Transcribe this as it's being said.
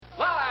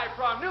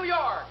New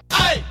York.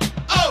 Hey,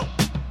 oh,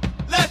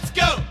 let's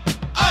go.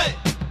 Hey,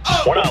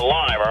 oh. We're not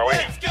live, are we?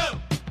 Let's go.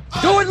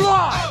 Do it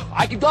live.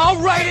 I'll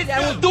write it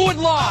and we'll do it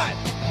live.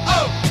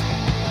 Oh,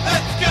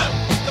 let's go.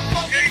 The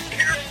funk Hey,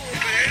 careful,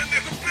 man.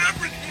 There's a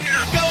beverage here.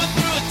 going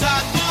through a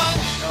tight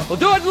one. We'll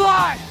do it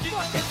live.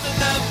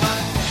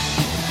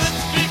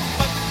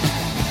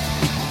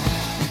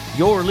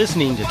 You're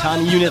listening to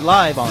Tiny Unit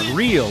Live on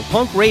Real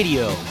Punk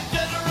Radio.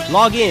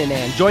 Log in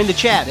and join the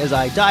chat as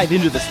I dive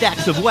into the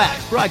stacks of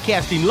wax,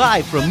 broadcasting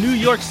live from New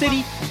York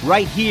City,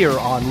 right here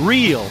on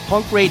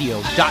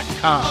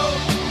RealPunkRadio.com.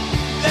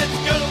 Let's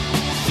go.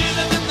 Shoot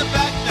them in the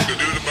back now. To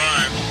do the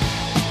bind.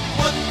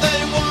 What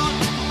they want,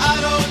 I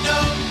don't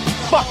know.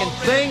 Fucking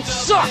thing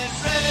sucks.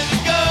 Ready to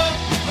go.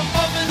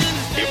 Performing in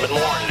the You've been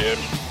warned, dude.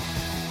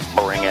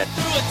 Bring it.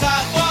 through a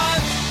tight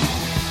one.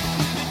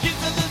 The kids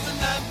are losing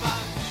their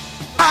mind.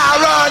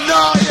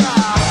 Paranoia.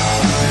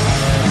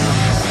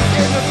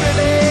 In the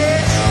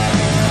village,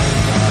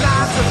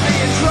 lines are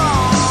being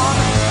drawn.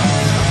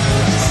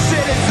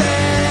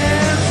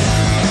 Citizens,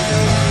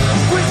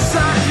 which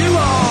side are you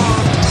on?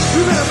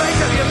 You better make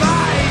up your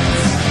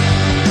minds.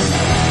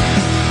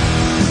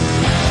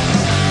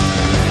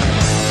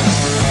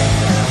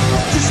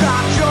 Just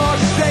like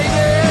George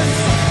Davis,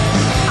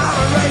 I'm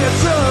a raider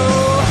too.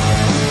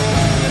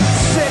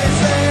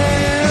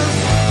 Citizens,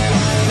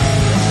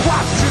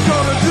 what you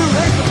gonna do?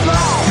 Hate the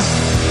blow.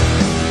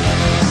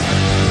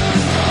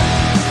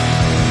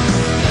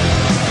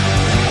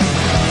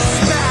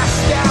 Smash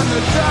down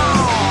the door.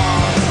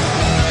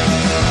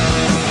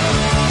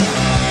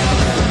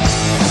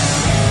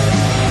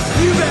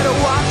 You better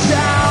watch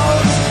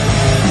out.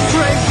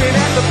 Drinking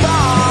at the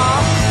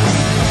bar.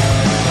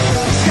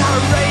 Got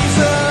a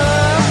razor.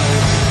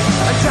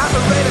 And time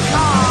to raid a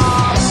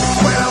car.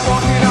 When I'm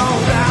walking on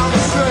down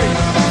the street,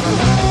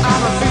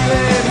 I'm a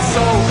feeling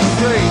so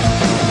complete.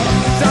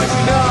 Don't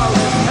you know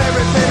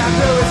everything I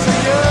do is for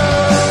you?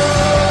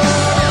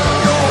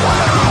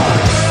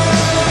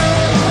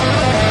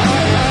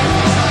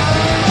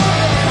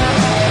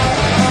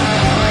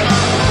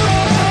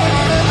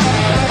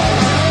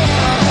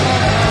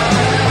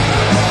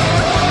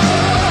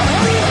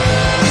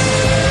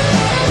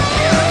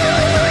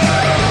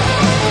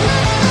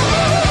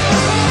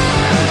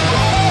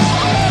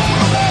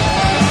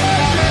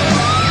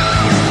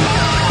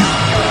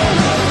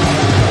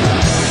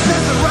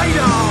 Set the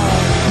radar.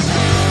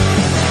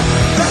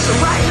 Set the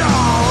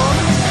radar.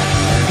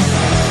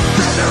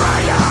 Set the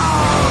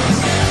radar.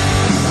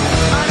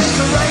 And it's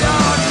the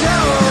radar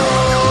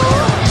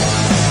terror.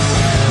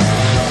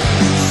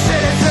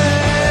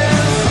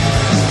 Citizens,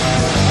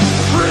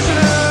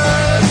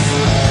 prisoners,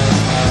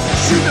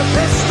 shoot the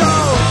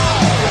pistol.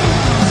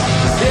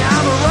 Yeah,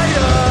 I'm a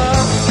raider.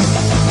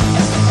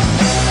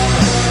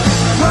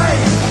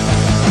 Raid.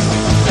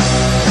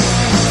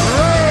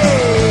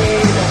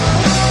 Raid.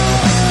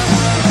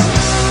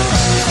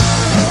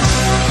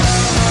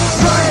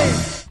 Raid.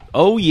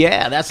 Oh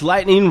yeah, that's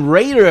Lightning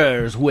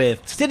Raiders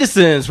with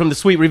Citizens from the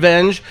Sweet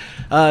Revenge.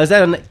 Is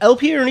that an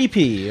LP or an EP?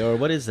 Or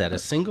what is that, a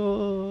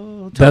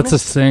single? That's a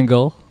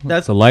single. That's-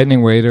 That's the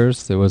Lightning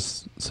Raiders. It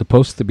was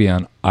supposed to be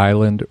on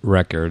Island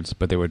Records,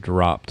 but they were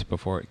dropped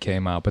before it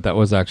came out. But that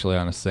was actually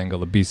on a single,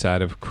 the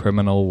B-side of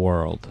Criminal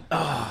World.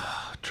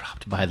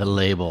 Dropped by the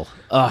label.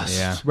 Us.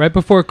 Yeah, right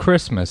before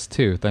Christmas,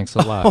 too. Thanks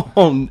a lot.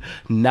 Oh,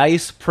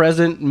 nice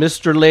present,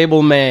 Mr.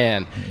 Label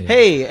Man.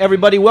 Hey,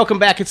 everybody, welcome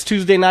back. It's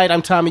Tuesday night.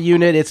 I'm Tommy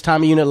Unit. It's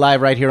Tommy Unit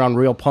live right here on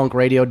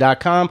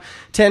RealPunkRadio.com.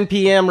 10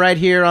 p.m. right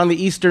here on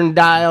the Eastern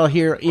Dial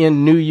here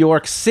in New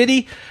York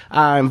City.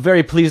 I'm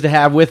very pleased to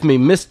have with me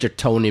Mr.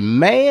 Tony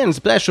Mann,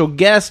 special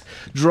guest,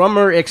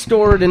 drummer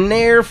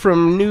extraordinaire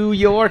from New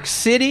York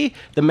City.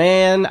 The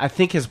man, I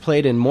think, has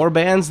played in more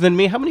bands than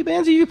me. How many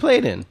bands have you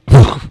played in?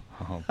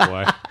 Oh,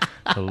 boy.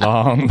 A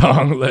long,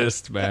 long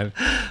list, man.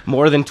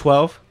 More than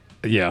 12?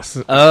 Yes.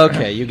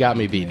 Okay, you got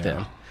me beat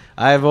then.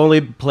 I've only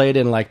played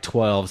in like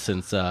 12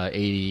 since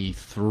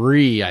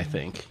 83, I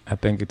think. I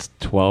think it's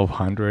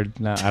 1,200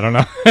 now. I don't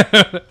know.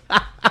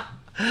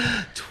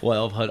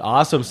 1200.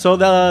 Awesome. So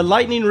the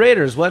Lightning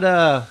Raiders, what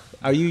are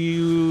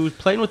you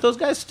playing with those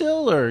guys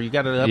still, or you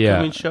got an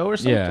upcoming show or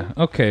something? Yeah.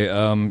 Okay.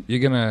 You're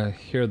gonna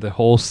hear the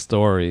whole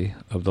story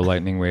of the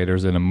Lightning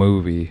Raiders in a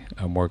movie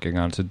I'm working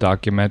on. It's a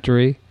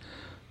documentary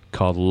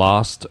called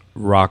Lost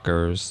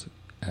Rockers,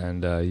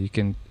 and you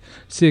can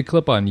see a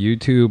clip on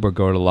YouTube or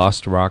go to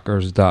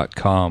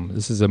lostrockers.com.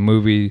 This is a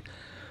movie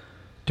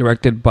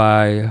directed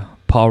by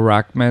Paul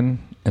Rackman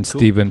and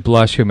Stephen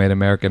Blush, who made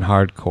American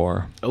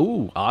Hardcore.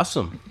 Oh,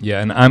 awesome.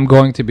 Yeah, and I'm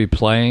going to be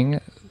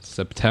playing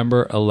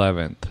September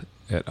 11th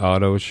at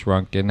Auto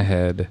Shrunken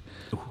Head,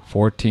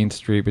 14th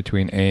Street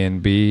between A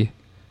and B,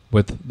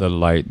 with the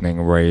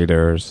Lightning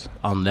Raiders.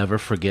 I'll never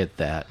forget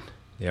that.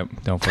 Yep,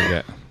 don't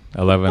forget.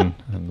 11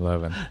 and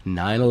 11.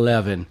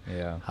 9/11.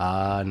 Yeah.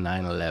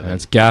 9/11. And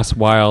it's Gas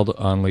Wild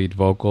on lead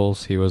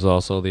vocals. He was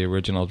also the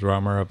original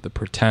drummer of the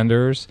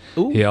Pretenders.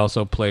 Ooh. He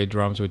also played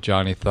drums with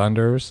Johnny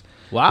Thunders.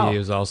 Wow. He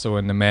was also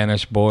in the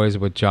Manish Boys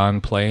with John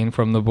Plain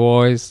from the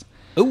Boys.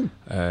 Ooh.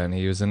 And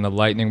he was in the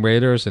Lightning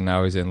Raiders, and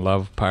now he's in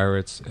Love,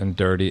 Pirates, and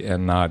Dirty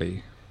and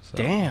Naughty. So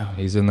Damn.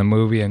 He's in the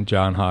movie, and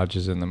John Hodge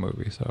is in the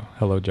movie. So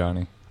hello,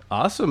 Johnny.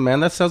 Awesome,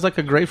 man. That sounds like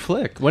a great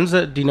flick. When's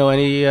it? Do you know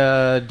any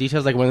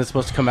details, like when it's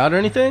supposed to come out or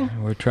anything?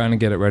 We're trying to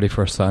get it ready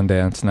for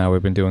Sundance now.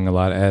 We've been doing a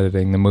lot of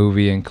editing. The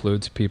movie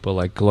includes people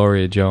like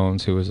Gloria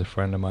Jones, who was a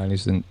friend of mine.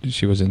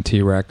 She was in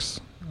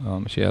T-Rex.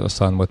 She had a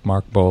son with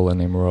Mark Bolan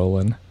named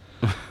Roland.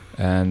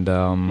 And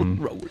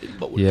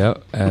yeah,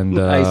 and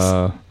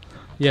Nice.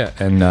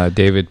 and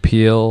David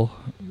Peel,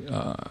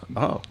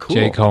 Oh, cool.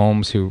 Jake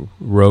Holmes, who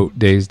wrote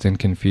Dazed and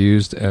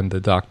Confused, and the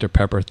Dr.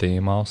 Pepper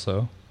theme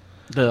also.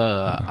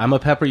 The I'm a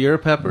pepper, you're a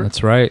pepper.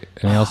 That's right.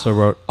 And he also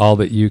wrote All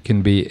That You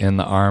Can Be in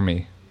the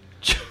Army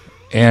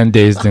and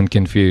Dazed and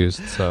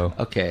Confused. So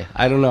Okay,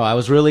 I don't know. I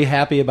was really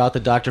happy about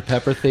the Dr.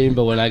 Pepper theme,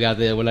 but when I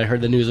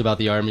heard the news about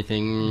the Army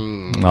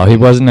thing, well, he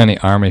wasn't any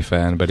Army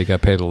fan, but he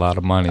got paid a lot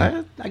of money.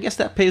 I guess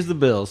that pays the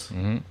bills.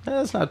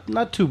 That's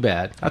not too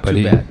bad. Not But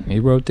too bad. he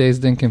wrote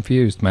Dazed and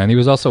Confused, man. He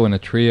was also in a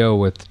trio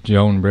with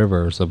Joan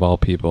Rivers, of all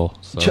people.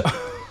 So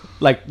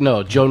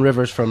Joan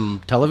Rivers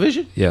from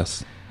television.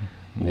 yes.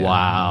 Yeah.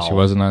 Wow. She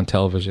wasn't on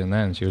television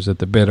then. She was at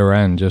the bitter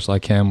end, just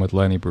like him, with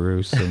Lenny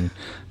Bruce and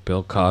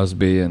Bill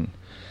Cosby and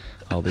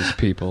all these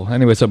people.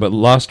 Anyway, but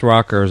Lost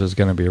Rockers is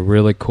going to be a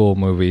really cool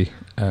movie,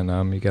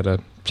 and you got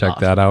to check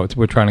that out.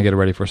 We're trying to get it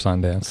ready for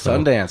Sundance. So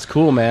Sundance,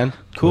 cool, man.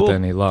 Cool. With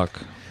any luck.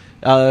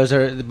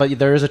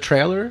 There is a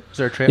trailer. Is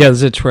there a trailer? Yeah,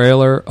 there's a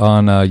trailer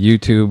on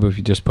YouTube. If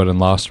you just put in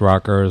Lost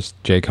Rockers,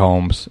 Jake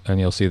Holmes, and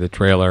you'll see the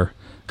trailer.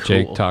 Cool.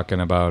 Jake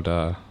talking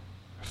about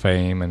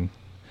fame and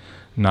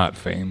not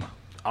fame.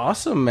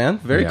 Awesome, man.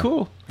 Very Yeah.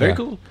 cool. Very Yeah.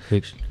 cool.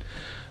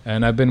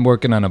 And I've been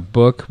working on a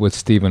book with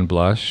Stephen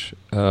Blush,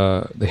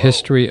 The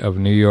History of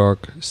New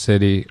York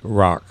City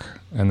Rock.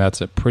 And that's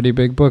a pretty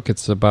big book.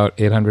 It's about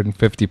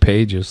 850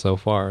 pages so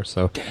far.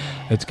 So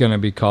it's going to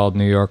be called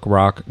New York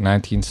Rock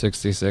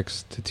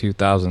 1966 to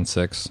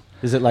 2006.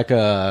 Is it like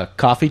a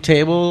coffee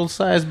table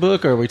size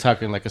book, or are we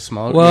talking like a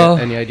small? Well,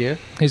 any idea?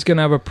 He's going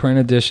to have a print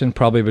edition,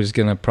 probably, but he's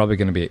probably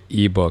going to be an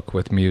ebook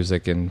with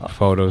music and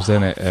photos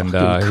in it. And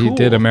fucking he cool.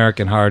 did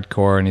American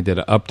Hardcore, and he did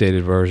an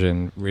updated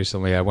version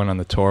recently. I went on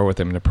the tour with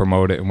him to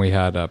promote it, and we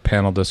had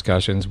panel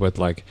discussions with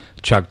like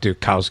Chuck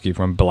Dukowski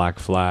from Black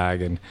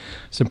Flag, and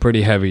some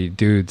pretty heavy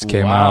dudes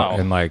came Wow. out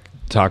and like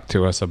talked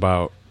to us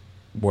about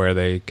where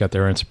they got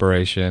their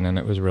inspiration, and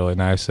it was really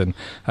nice. And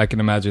I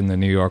can imagine the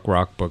New York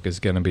Rock book is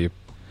going to be.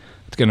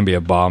 It's going to be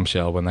a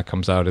bombshell when that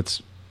comes out.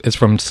 It's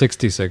from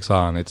 66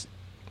 on.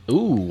 Ooh,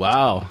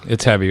 wow.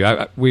 It's heavy.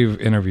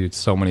 We've interviewed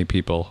so many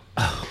people.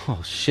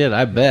 Oh shit,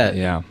 I bet.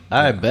 Yeah.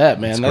 I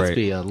bet, man. It's That'd great.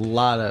 be a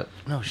lot of.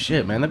 No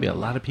shit, man. That'd be a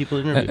lot of people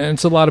And interviewed.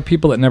 it's a lot of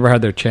people that never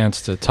had their chance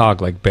to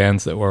talk, like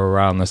bands that were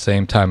around the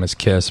same time as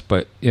Kiss,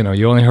 but you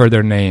only heard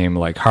their name,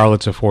 like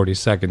Harlots of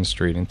 42nd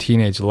Street and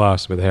Teenage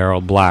Lust with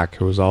Harold Black,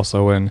 who was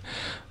also in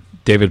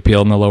David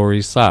Peel and the Lower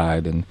East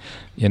Side, and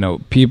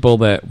people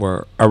that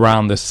were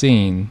around the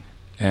scene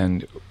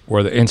and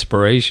were the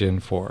inspiration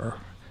for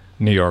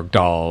New York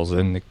Dolls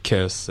and the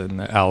Kiss and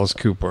the Alice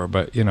Cooper,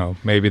 but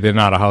maybe they're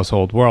not a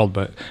household word,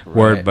 but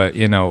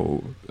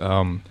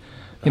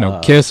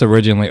Kiss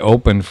originally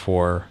opened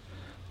for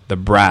the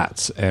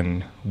Brats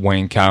and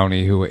Wayne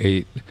County, who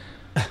ate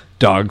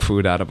dog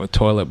food out of a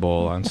toilet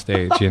bowl on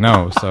stage,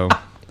 so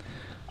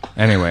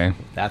anyway,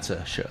 That's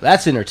a show.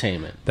 That's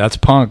entertainment. that's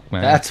punk,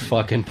 man. That's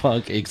fucking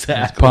punk.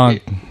 Exactly. That's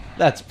punk.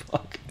 That's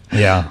punk.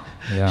 Yeah.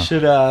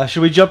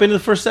 Should we jump into the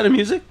first set of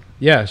music?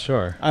 Yeah,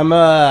 sure.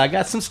 I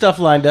got some stuff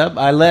lined up.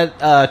 I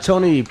let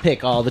Tony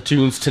pick all the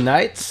tunes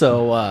tonight,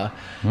 so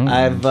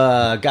I've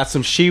got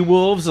some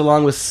She-Wolves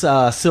along with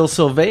Syl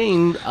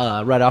Sylvain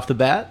right off the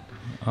bat.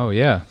 Oh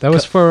yeah, that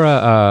was for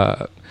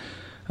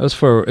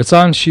it's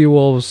on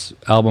She-Wolves'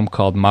 album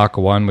called Mach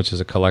 1, which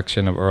is a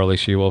collection of early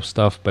She-Wolf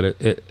stuff, but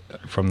it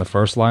from the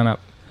first lineup.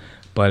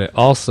 But it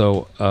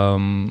also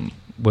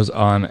was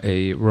on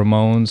a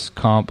Ramones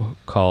comp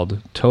called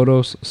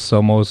Todos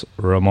Somos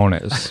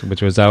Ramones,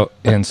 which was out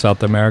in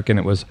South America, and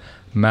it was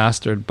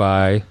mastered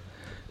by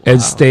Ed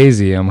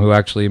Stasium, who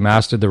actually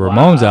mastered the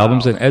Ramones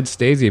albums, and Ed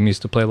Stasium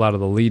used to play a lot of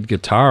the lead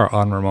guitar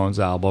on Ramones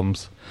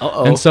albums.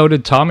 Uh-oh. And so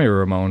did Tommy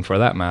Ramone, for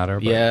that matter.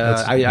 But Yeah,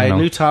 that's, I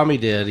knew Tommy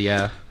did,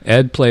 yeah.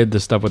 Ed played the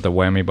stuff with the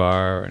whammy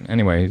bar. And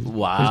anyway,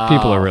 Wow. these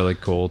people are really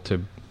cool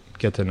to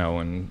get to know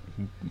and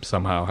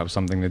somehow have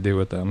something to do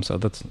with them. So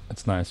that's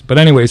nice. But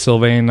anyway,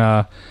 Sylvain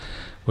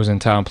was in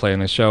town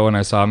playing a show, and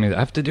I saw him. I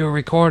have to do a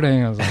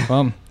recording. I was like,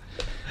 well,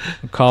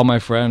 I'll call my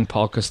friend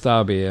Paul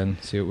Kostabi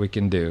and see what we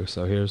can do.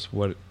 So here's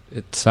what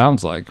it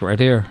sounds like right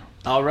here.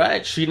 All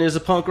right, Sheena is a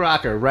punk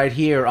rocker right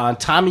here on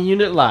Tommy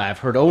Unit Live,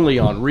 heard only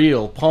on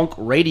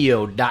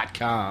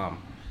RealPunkRadio.com.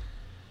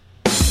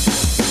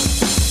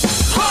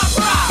 Punk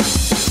rock!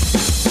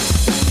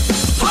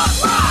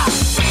 Punk rock!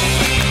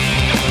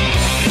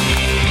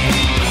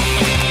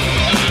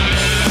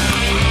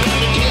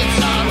 The kids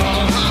are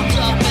all hopped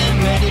up and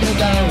ready to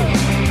go.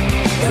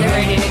 They're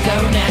ready to go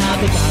now.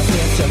 The guys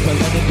get circle and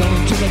they're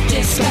going to the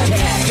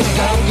discotheque to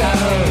go.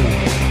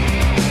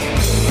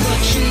 But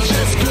she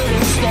just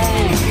couldn't stay.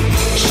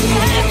 She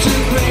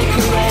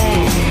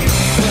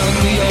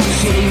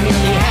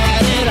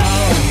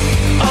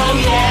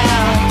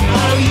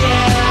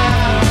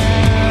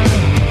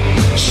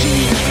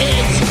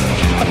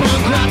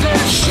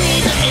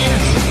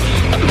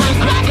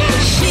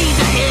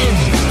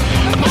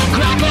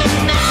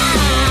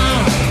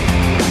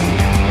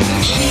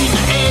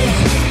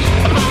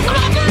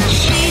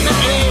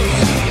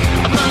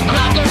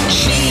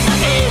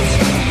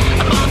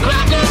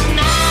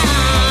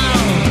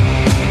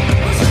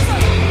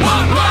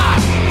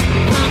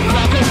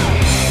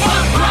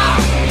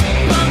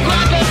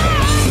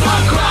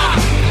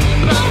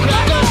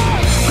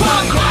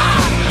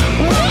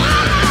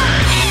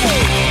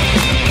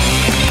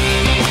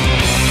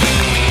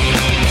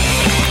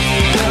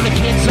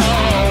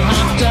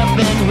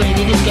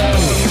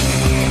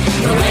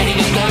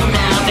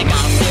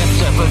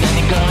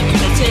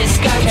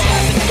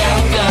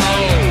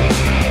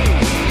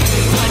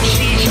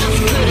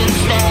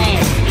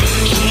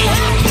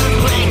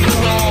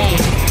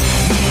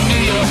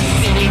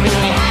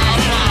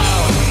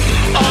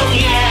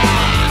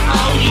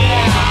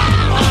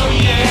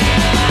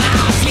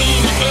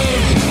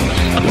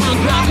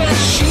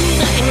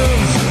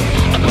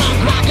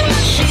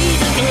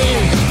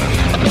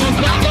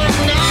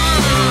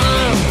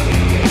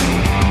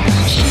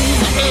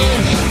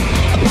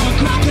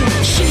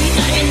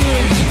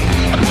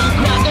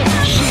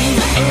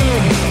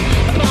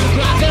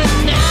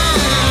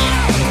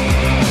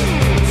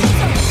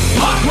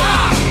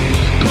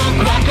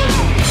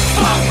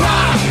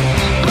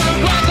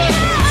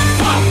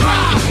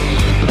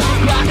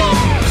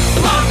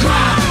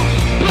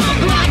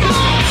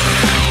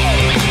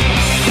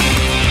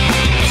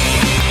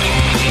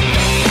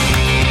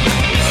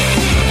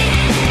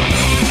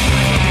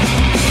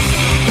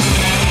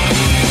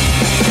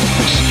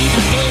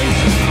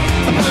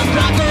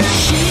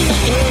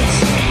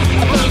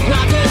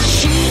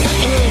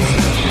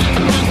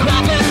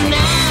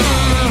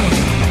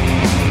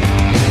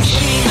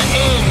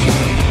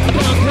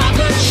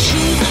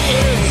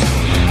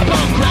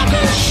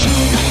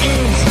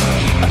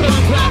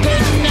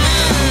rocker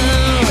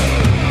now.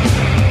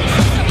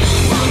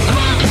 Punk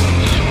rock,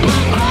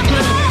 punk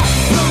rocker,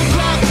 punk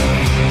rock,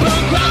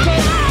 punk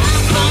rocker,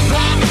 punk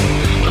rock,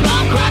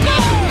 punk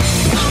rocker,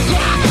 punk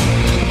rock,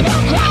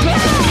 punk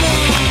rocker.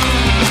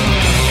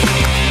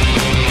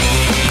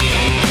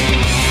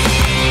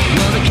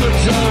 Well, the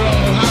kids are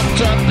all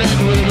hopped up and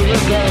ready to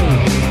go.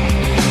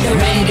 They're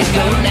ready to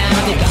go now.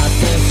 They got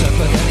their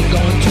surfer, then they're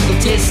going to the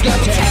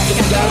discotheque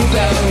to go.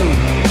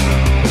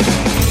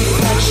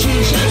 But she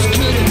just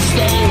couldn't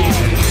stay.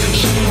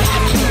 She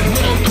had to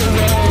break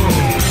away.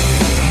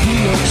 New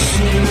York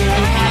City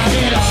had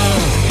it all.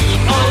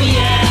 Oh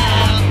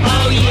yeah,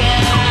 oh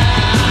yeah.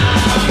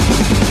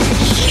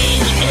 She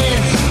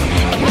is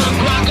a punk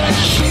rocker.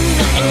 She is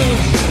a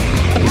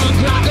punk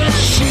rocker.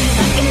 She is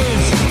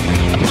a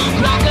punk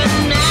rocker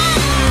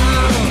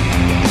now.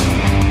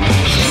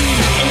 She is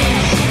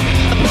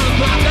a punk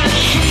rocker.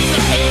 She is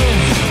a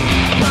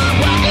punk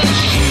rocker.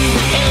 She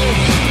is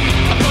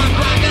a punk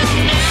rocker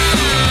now.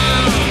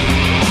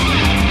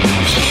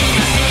 She is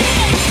a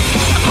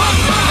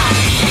punk rock.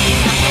 She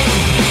is a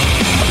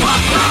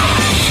punk rock.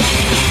 She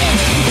is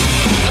a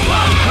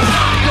punk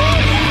rocker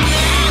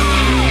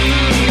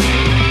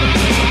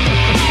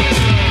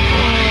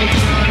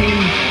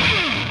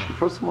The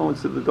first time I went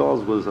to the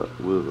Dolls was I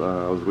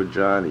was with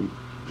Johnny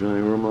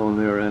Ramone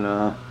there, and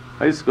I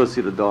used to go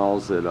see the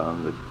Dolls at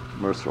the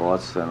Mercer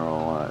Arts Center a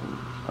lot. And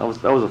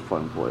that was a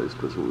fun place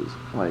because it was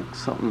like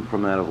something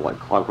from out of like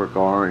Clockwork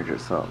Orange or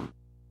something.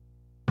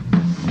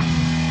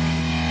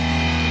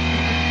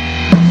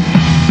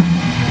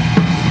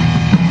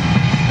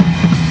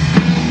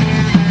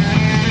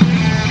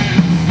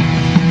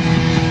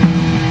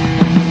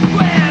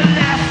 Well,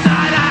 last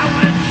night I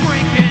was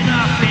drinking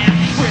up and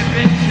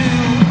tripping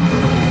too,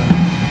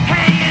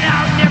 hanging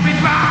out in every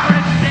bar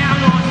and down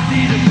on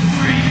Cedar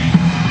Street.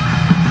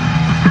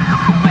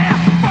 Well,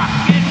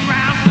 fucking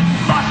round with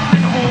sluts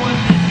and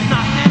whores is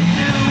nothing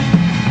new,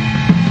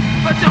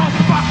 but don't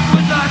fuck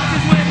with us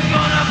 'cause we're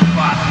gonna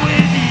fuck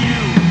with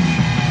you.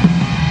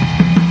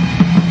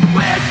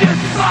 We're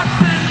just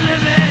sluts and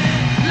living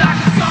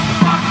like some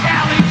fuck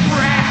alley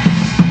trash.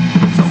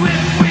 So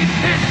if we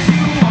piss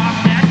you off,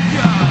 that's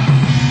just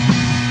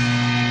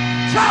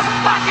tough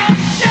fucking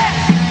shit.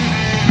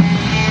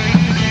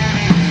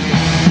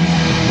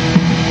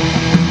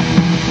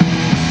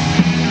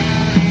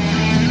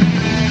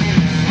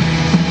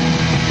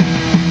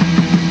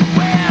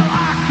 Well,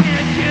 I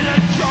can't get a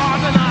job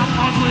and I'm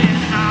ugly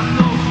and I'm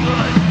no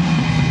good.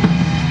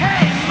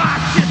 Hey, my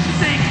shit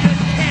thinks that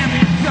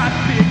Tammy's got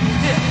big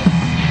tits.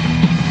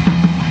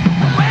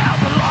 Well,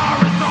 the law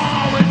is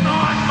always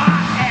on my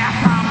ass.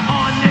 I'm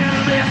on their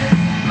list.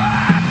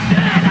 But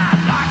then I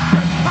like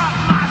to cut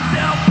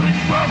myself with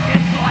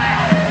broken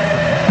glass.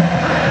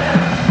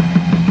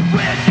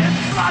 We're just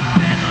sluts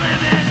and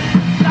living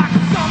like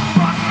some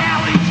fuck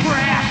alley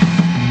trash.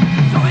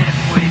 So if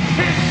we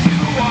piss you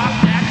off,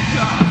 that's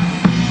just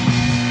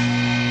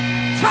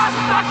tough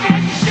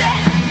fucking shit.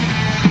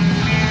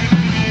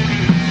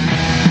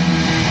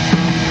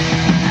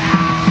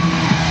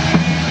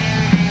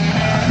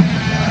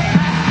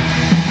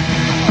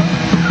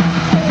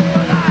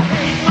 But I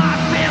hate my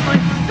family.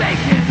 They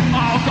can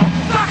all go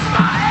suck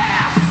my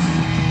ass.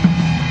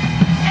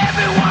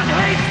 Everyone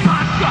hates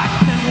my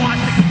guts and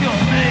wants to kill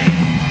me.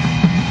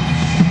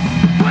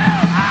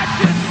 Well, I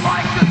just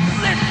like to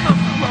slit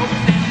some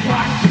throats and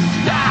watch you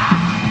die.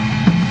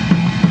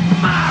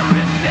 My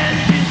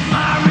revenge is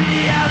my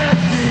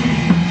reality.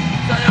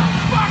 So don't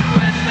fuck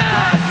with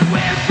us.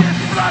 We're just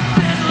sluts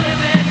and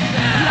living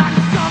like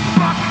some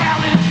fuck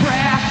alley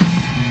trash.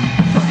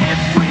 So if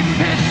we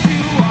piss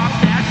you off,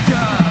 that's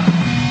just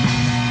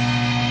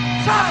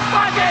tough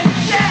fucking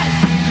shit.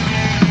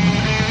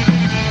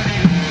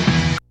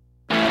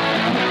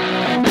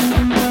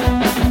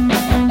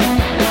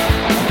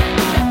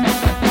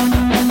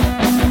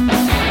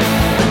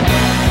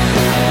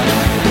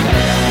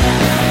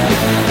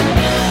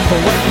 But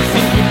what you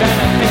think you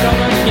better think of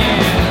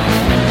again.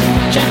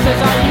 Chances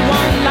are you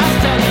won't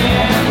last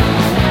again.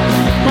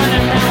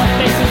 Running around with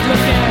faces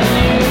looking at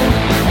you.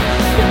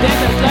 The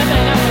desert's leather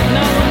and with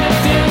no one to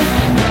do.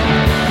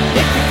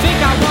 If you think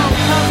I won't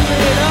cover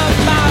it up,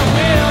 I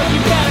will. You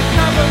better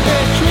cover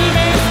it, dream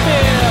and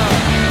spill.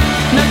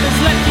 Nothing's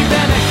left, you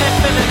better head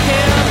for the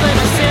hills.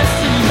 Little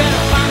sister, you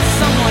better find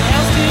someone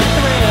else to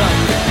thrill.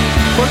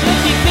 Well,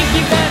 if you think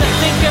you better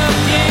think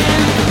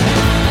again.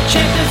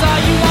 Chances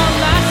are you won't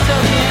last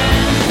again.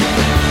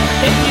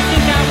 If you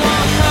think I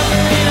won't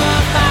cover it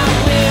up, I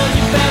will.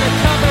 You better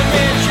cover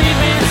it, dream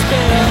and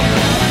spill.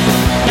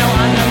 No,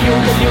 I know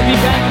you'll be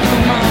back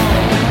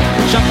tomorrow.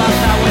 Jump out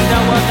that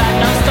window of that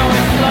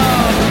non-story floor.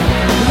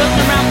 Look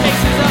around,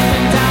 faces up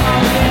and down,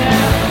 oh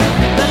yeah.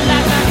 The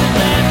last night is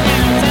left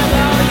and tell,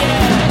 oh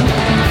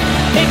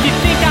yeah. If you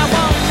think I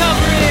won't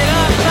cover it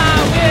up, I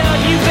will.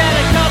 You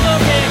better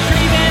cover it,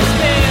 dream and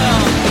spill.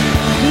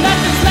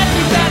 Nothing's left,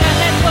 you better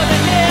head for the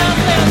hills.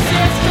 Little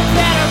sister,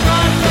 better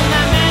run from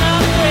that man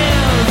on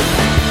thrills.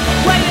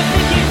 Well,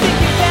 you think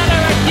you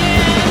better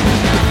again.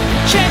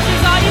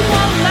 Chances are you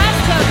won't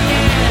last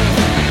again.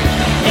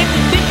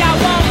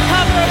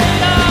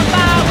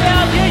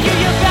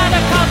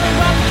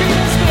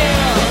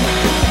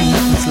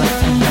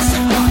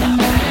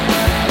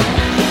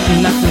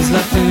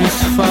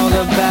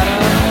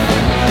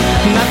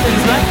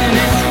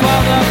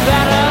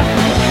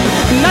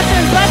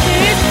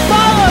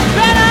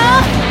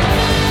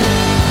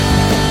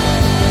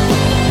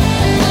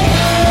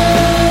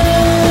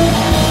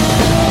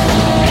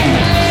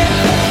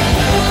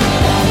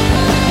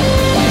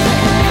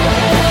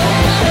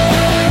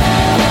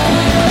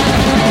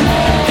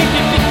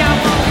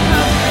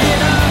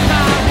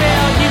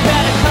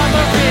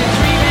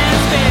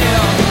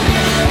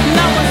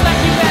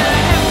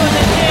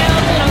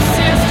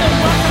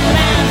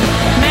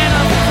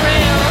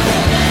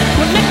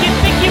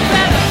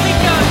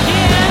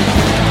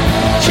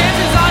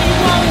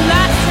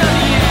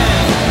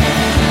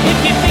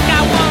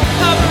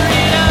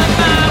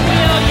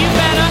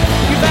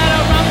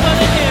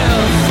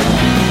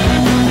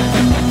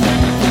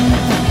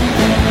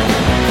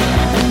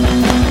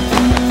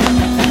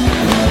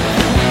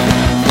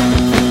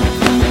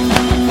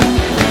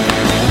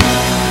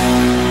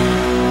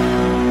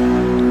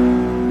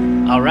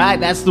 right,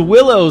 that's the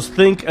Willows.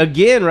 Think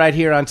Again right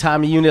here on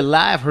Tommy Unit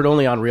Live, heard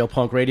only on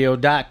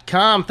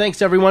realpunkradio.com.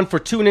 Thanks everyone for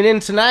tuning in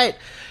tonight.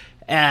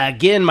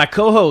 Again, my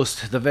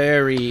co-host, the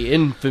very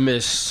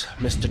infamous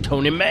Mr.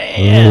 Tony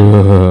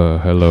Mann.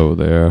 Hello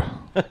there.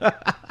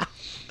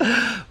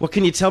 What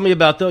can you tell me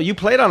about those? You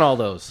played on all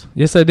those.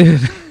 Yes, I did.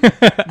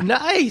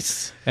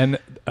 Nice. And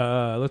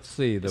let's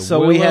see.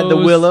 We had the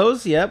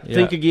Willows, Yeah.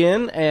 Think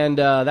Again, and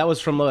that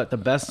was from the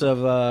best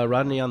of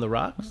Rodney on the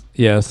Rocks?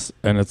 Yes,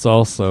 and it's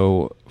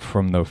also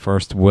from the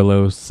first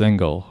Willows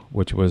single,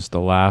 which was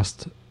the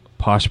last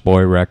Posh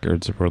Boy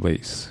Records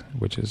release,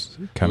 which is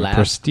kind of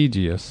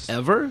prestigious.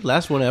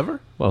 Last one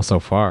ever? Well, so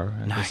far.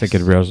 I Nice. guess it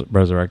could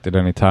resurrect at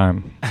any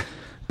time.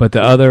 But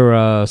the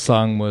other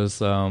song was...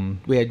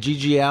 We had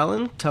G.G.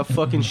 Allen, Tough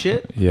Fucking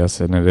Shit.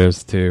 Yes, and it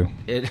is too.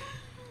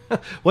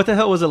 What the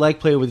hell was it like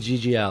playing with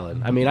G.G.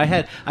 Allen? I mean, I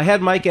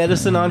had Mike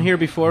Edison on here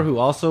before, who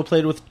also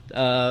played with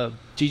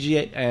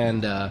G.G.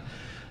 and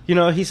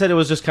he said it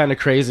was just kind of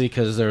crazy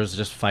because there was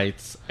just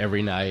fights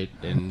every night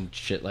and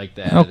shit like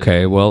that.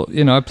 Okay, well,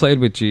 I played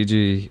with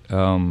Gigi.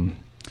 I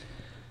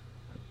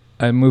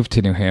moved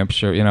to New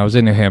Hampshire. I was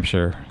in New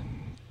Hampshire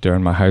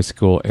during my high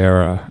school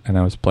era, and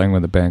I was playing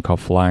with a band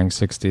called Flying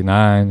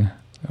 69.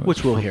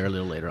 Which we'll hear a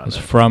little later on. It was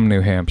from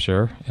New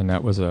Hampshire, and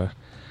that was a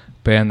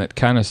band that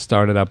kind of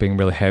started out being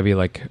really heavy,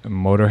 like a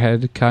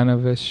Motorhead kind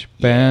of ish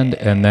band,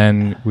 and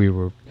then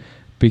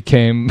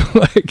became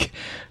like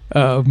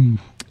a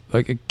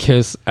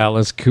Kiss,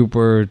 Alice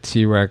Cooper,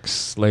 T-Rex,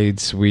 Slade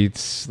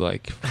Sweets,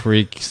 like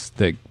freaks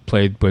that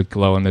played with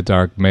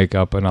glow-in-the-dark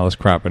makeup and all this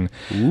crap. And,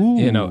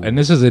 and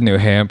this is in New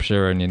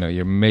Hampshire, and,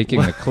 you're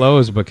making the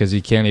clothes because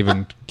you can't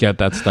even get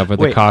that stuff at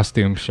the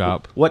costume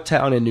shop. What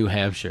town in New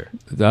Hampshire?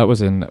 That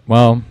was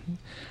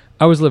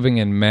I was living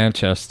in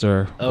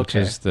Manchester, which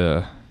is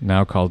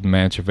now called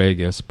Mancha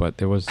Vegas, but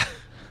there was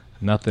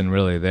nothing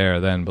really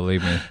there then,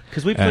 believe me.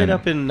 Because we played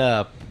up in,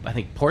 I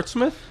think,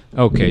 Portsmouth?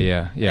 Okay,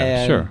 yeah,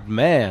 and sure.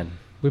 Man,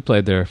 we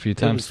played there a few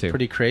times, it was too.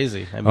 pretty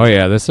crazy. I mean, Oh,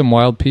 yeah, there's some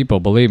wild people,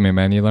 believe me,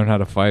 man. You learn how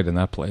to fight in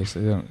that place.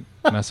 You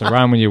don't mess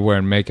around when you're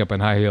wearing makeup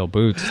and high-heel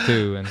boots,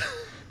 too. And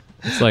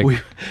it's like,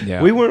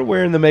 we weren't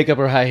wearing the makeup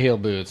or high-heel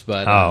boots,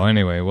 but...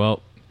 anyway,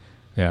 well,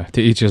 yeah,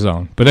 to each his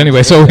own. But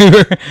anyway, so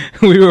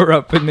we were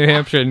up in New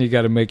Hampshire, and you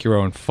got to make your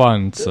own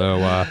fun,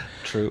 so...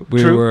 True.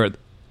 We were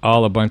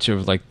all a bunch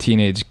of, like,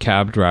 teenage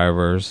cab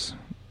drivers,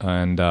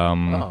 and...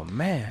 oh,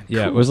 man.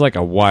 Yeah, cool. it was like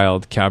a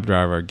wild cab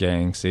driver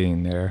gang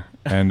scene there.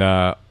 And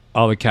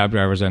all the cab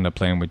drivers ended up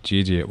playing with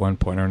Gigi at one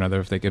point or another,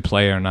 if they could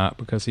play or not,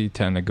 because he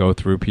tended to go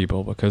through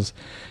people, because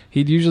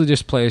he'd usually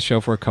just play a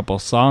show for a couple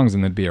of songs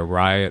and there'd be a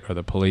riot or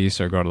the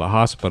police or go to the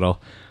hospital.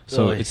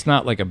 So it's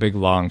not like a big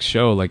long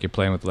show like you're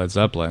playing with Led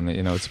Zeppelin.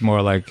 It's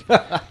more like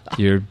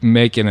you're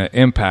making an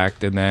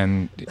impact, and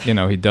then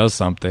he does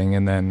something,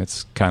 and then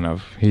it's kind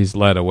of he's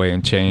led away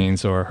in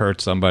chains or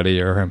hurt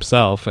somebody or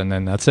himself, and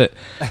then that's it.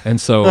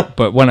 And so,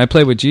 but when I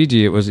played with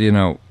Gigi, it was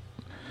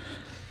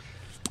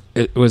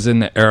it was in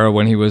the era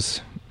when he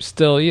was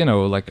still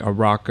like a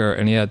rocker,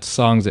 and he had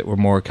songs that were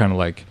more kind of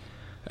like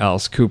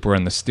Alice Cooper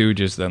and the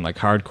Stooges than like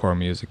hardcore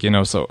music.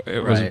 So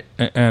it was,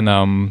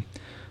 and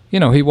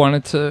he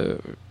wanted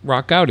to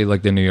rock out. He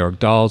liked the New York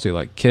Dolls. He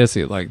liked Kiss.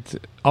 He liked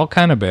all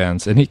kind of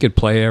bands, and he could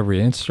play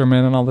every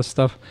instrument and all this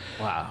stuff.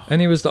 Wow.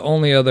 And he was the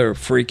only other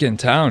freak in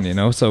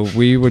town, so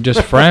we were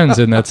just friends,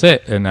 and that's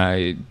it. And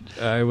I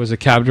was a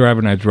cab driver,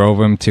 and I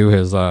drove him to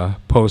his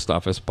post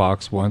office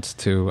box once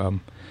to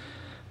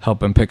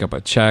help him pick up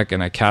a check,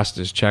 and I cashed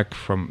his check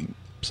from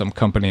some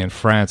company in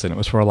France, and it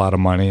was for a lot of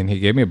money, and he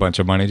gave me a bunch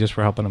of money just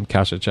for helping him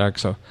cash a check.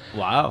 So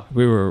wow,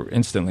 we were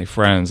instantly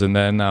friends. And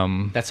then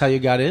that's how you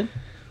got in?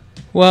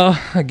 Well,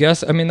 I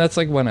guess, that's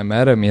like when I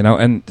met him,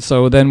 and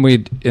so then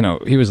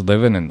he was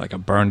living in like a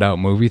burned out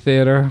movie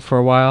theater for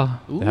a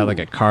while. Ooh. They had like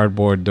a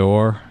cardboard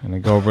door, and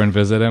I'd go over and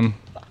visit him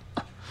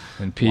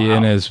and pee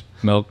in his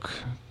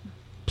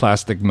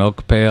plastic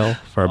milk pail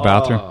for a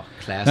bathroom.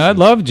 Classic. Now, I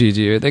love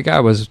Gigi. The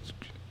guy was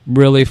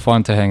really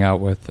fun to hang out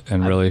with,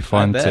 and really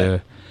fun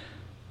to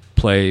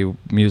play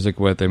music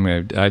with him.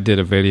 I did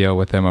a video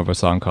with him of a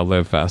song called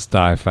Live Fast,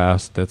 Die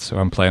Fast.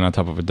 I'm playing on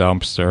top of a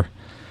dumpster.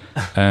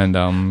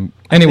 And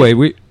anyway,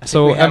 we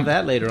have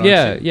that later on.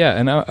 Yeah, too. Yeah.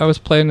 And I was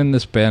playing in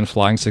this band,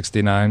 Flying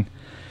 69,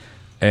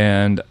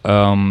 and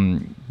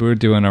we were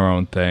doing our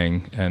own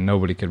thing, and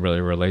nobody could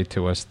really relate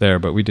to us there,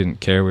 but we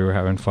didn't care. We were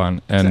having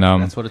fun, and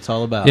that's what it's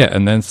all about. Yeah,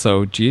 and then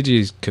so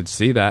Gigi could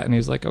see that, and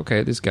he's like,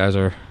 okay, these guys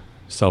are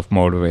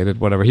self-motivated,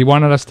 whatever. He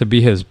wanted us to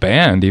be his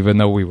band, even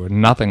though we were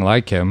nothing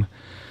like him,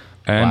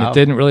 and it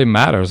didn't really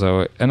matter.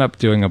 So I ended up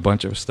doing a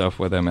bunch of stuff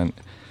with him, and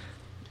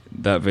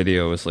that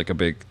video is like a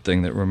big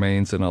thing that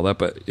remains and all that.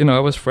 But I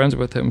was friends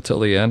with him till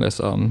the end. I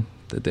saw him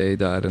the day he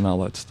died and all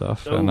that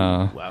stuff. Oh, and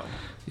wow.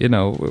 It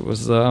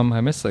was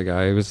I miss the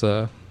guy. He was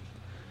a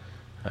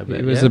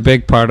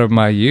big part of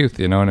my youth,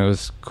 and it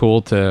was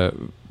cool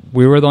to.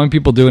 We were the only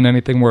people doing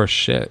anything worth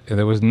shit.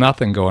 There was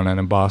nothing going on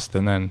in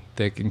Boston then.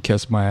 They can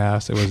kiss my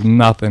ass. There was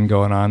nothing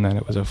going on then.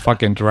 It was a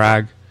fucking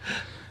drag.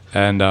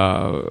 And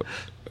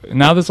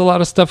now there's a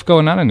lot of stuff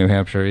going on in New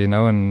Hampshire, you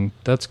know, and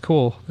that's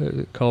cool.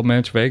 Called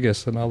Match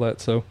Vegas and all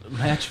that. So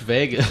Match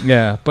Vegas.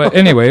 yeah, but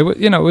anyway,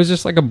 you know, it was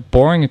just like a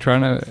boring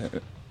trying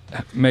to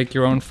make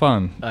your own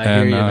fun. I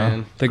hear you,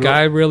 man. The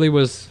guy really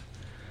was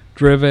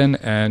driven,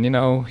 and you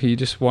know, he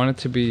just wanted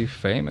to be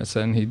famous,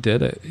 and he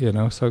did it. You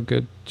know, so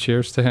good.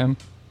 Cheers to him.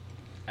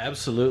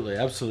 Absolutely,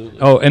 absolutely.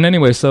 Oh, and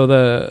anyway, so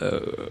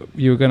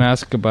you were going to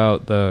ask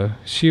about the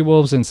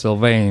She-Wolves in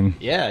Sylvain.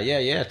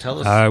 Yeah. Tell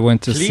us. I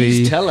went to Please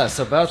see. tell us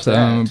about So,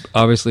 that.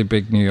 obviously,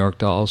 big New York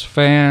Dolls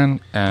fan,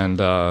 and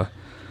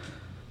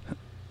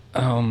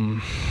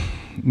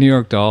New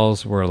York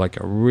Dolls were like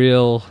a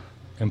real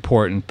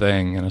important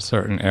thing in a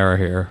certain era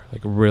here.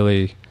 Like,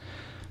 really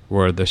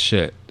were the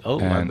shit. Oh,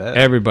 and I bet.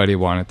 everybody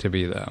wanted to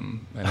be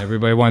them, and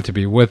everybody wanted to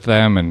be with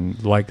them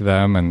and like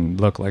them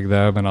and look like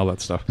them and all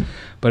that stuff.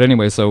 But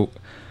anyway, so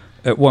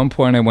at one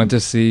point I went to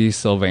see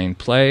Sylvain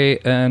play,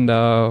 and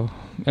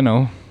you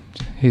know,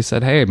 he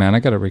said, "Hey man, I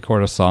got to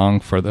record a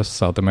song for this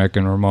South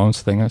American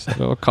Ramones thing." I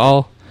said, "Oh,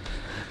 call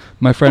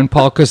my friend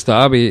Paul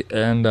Kostabi,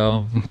 and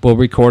we'll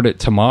record it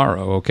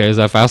tomorrow. Okay, is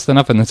that fast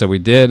enough?" And then so we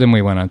did, and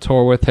we went on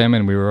tour with him,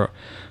 and we were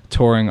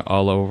touring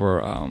all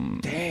over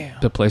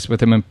the place with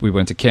him, and we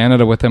went to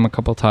Canada with him a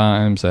couple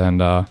times,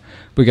 and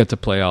we got to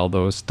play all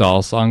those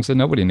Doll songs, and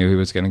nobody knew he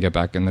was going to get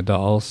back in the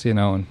Dolls, you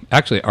know. And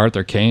actually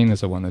Arthur Kane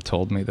is the one that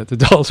told me that the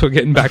Dolls were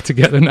getting back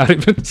together, not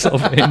even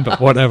Sylvain, but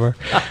whatever.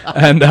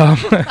 And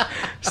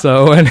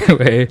so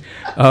anyway,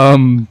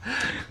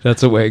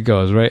 that's the way it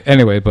goes, right?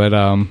 Anyway, but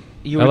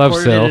You I love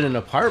recorded Syl. it in an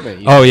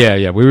apartment. Oh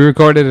yeah, we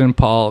recorded it in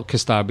Paul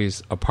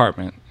Kostabi's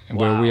apartment,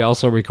 where we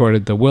also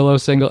recorded the Willow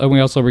single, and we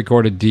also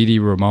recorded Dee Dee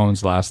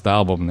Ramone's last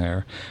album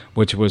there,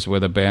 which was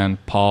with a band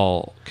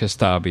Paul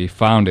Kostabi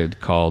founded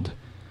called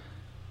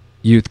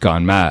Youth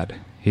Gone Mad.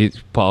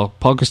 Paul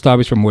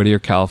Kostabi's from Whittier,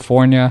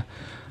 California.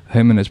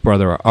 Him and his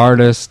brother are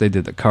artists. They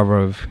did the cover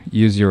of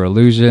Use Your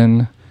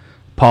Illusion.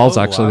 Paul's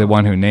actually the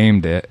one who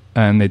named it,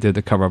 and they did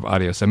the cover of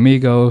Adios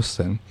Amigos,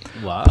 and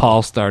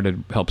Paul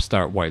helped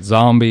start White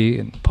Zombie,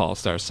 and Paul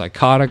started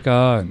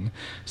Psychotica and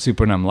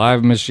Super Numb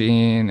Live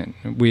Machine,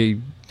 and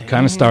we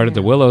kind of started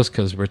the Willows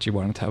because Richie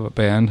wanted to have a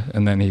band,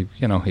 and then he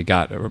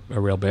got a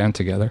real band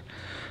together,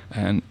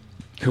 and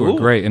who were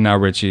great. And now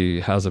Richie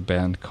has a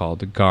band called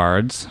The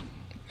Guards,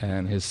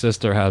 and his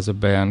sister has a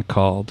band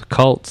called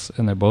Cults,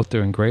 and they're both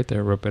doing great.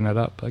 They're ripping it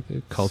up. Like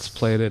the Cults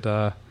played it.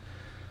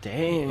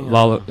 They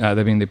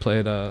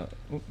played.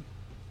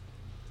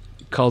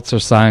 Cults are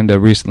signed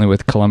recently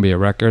with Columbia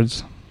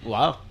Records.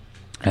 Wow.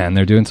 And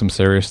they're doing some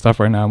serious stuff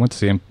right now. I went to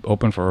see him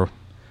open for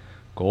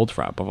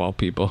Goldfrapp of all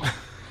people.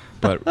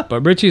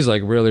 But Richie's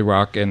like really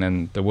rocking,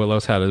 and the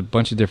Willows had a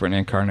bunch of different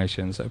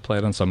incarnations. I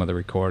played on some of the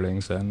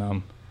recordings,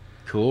 and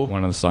cool.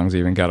 One of the songs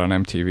even got on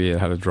MTV. It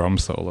had a drum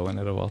solo in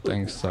it of all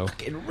things. So,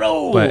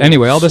 roll. But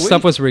anyway, all this Sweet.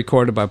 stuff was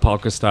recorded by Paul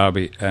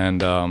Kostabi,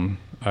 and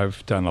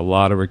I've done a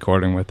lot of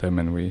recording with him,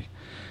 and we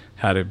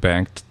had a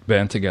band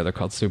together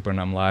called Super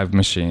Numb Live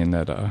Machine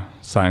that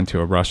signed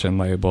to a Russian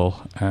label,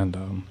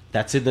 and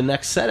that's in the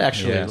next set,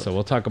 actually. Yeah, so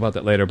we'll talk about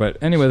that later.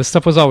 But anyway, the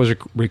stuff was always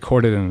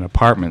recorded in an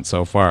apartment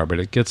so far, but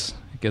it gets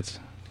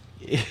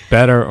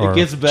better or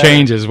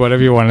changes,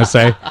 whatever you want to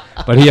say.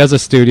 But he has a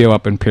studio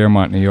up in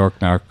Piermont, New York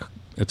now.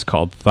 It's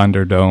called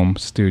Thunderdome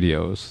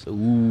Studios.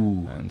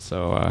 Ooh. And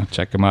so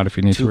check him out if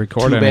you need to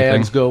record two anything.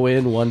 bands go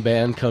in, one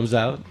band comes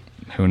out.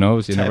 Who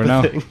knows? You never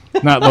know.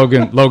 Not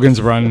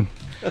Logan's Run.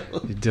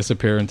 You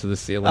disappear into the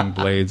ceiling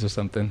blades or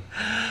something.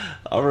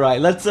 All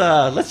right, let's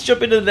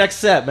jump into the next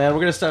set, man. We're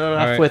gonna start it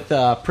off with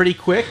Pretty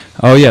Quick.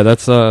 Oh yeah,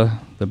 that's the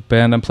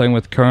band I'm playing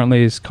with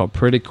currently is called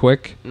Pretty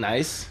Quick.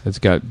 Nice. It's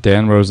got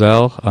Dan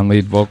Roselle on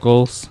lead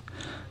vocals,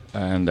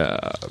 and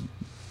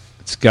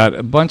it's got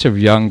a bunch of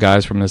young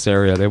guys from this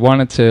area. They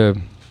wanted to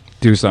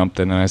do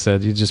something, and I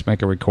said, you just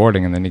make a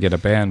recording and then you get a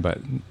band. But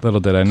little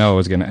did I know it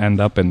was going to end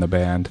up in the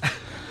band.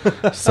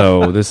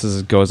 So this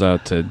goes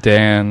out to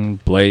Dan,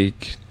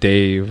 Blake,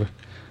 Dave,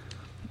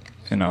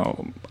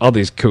 all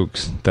these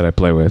kooks that I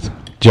play with.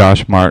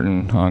 Josh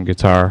Martin on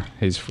guitar.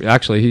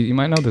 You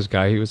might know this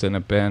guy. He was in a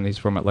band. He's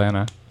from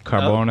Atlanta,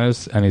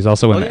 Carbonas, and he's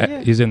also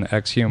he's in the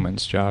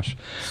Ex-Humans. Josh.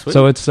 Sweet.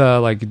 So it's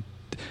like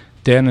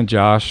Dan and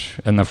Josh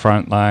in the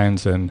front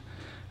lines, and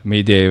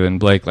me, Dave, and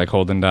Blake like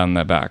holding down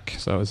the back.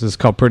 So this is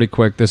called Pretty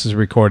Quick. This is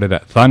recorded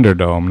at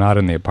Thunderdome, not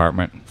in the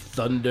apartment.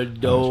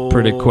 Thunderdome.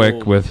 Pretty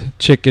Quick with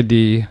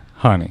Chickadee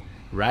Honey.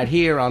 Right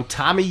here on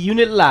Tommy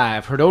Unit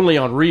Live, heard only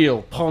on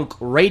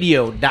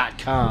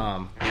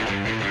RealPunkRadio.com.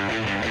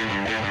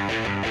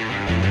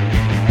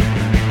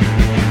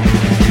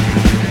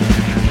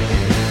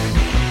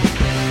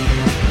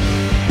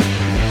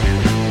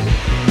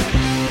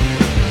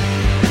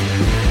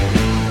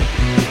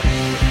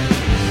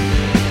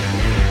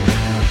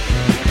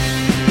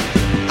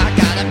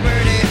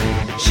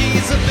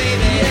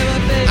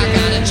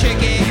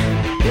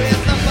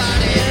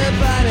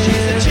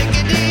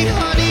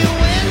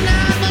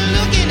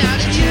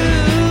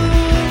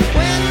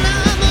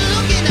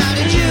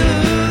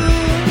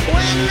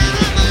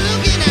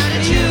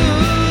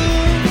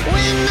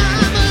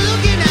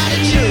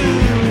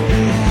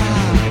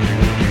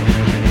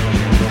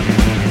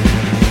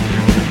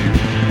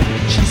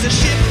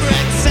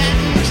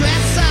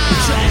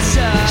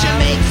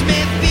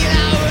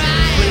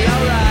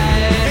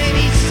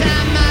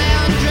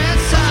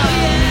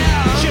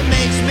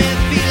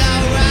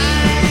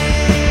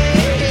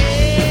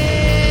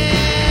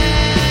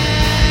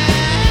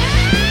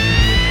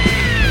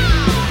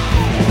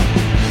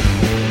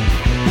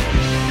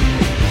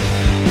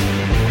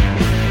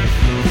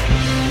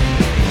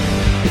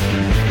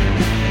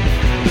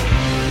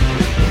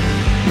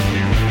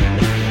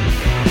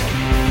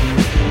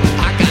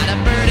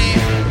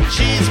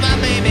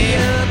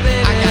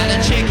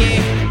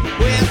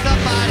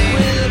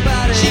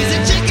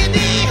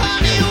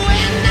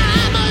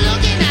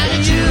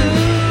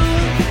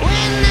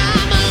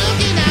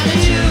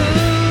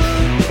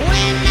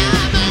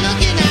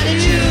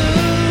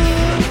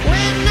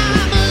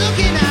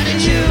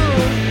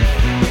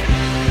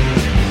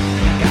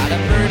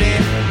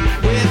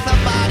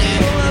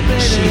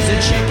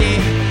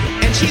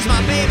 She's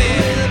my baby.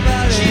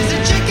 She's a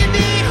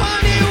chickadee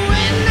honey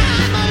when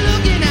I'm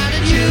looking out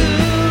at you.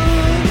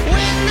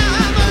 When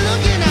I'm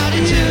looking out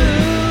at you.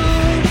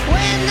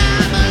 When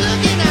I'm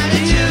looking out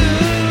at you.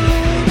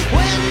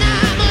 When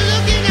I'm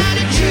looking out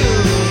at you.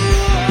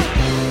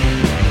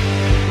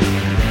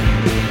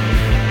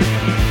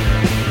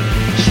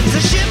 She's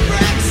a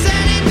shipwreck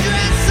setting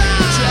dresser.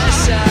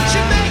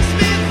 She makes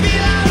me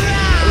feel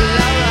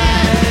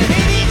alright.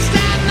 And each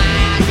time I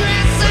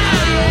undress her,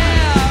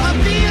 I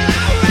feel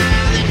alright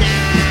on the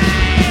night.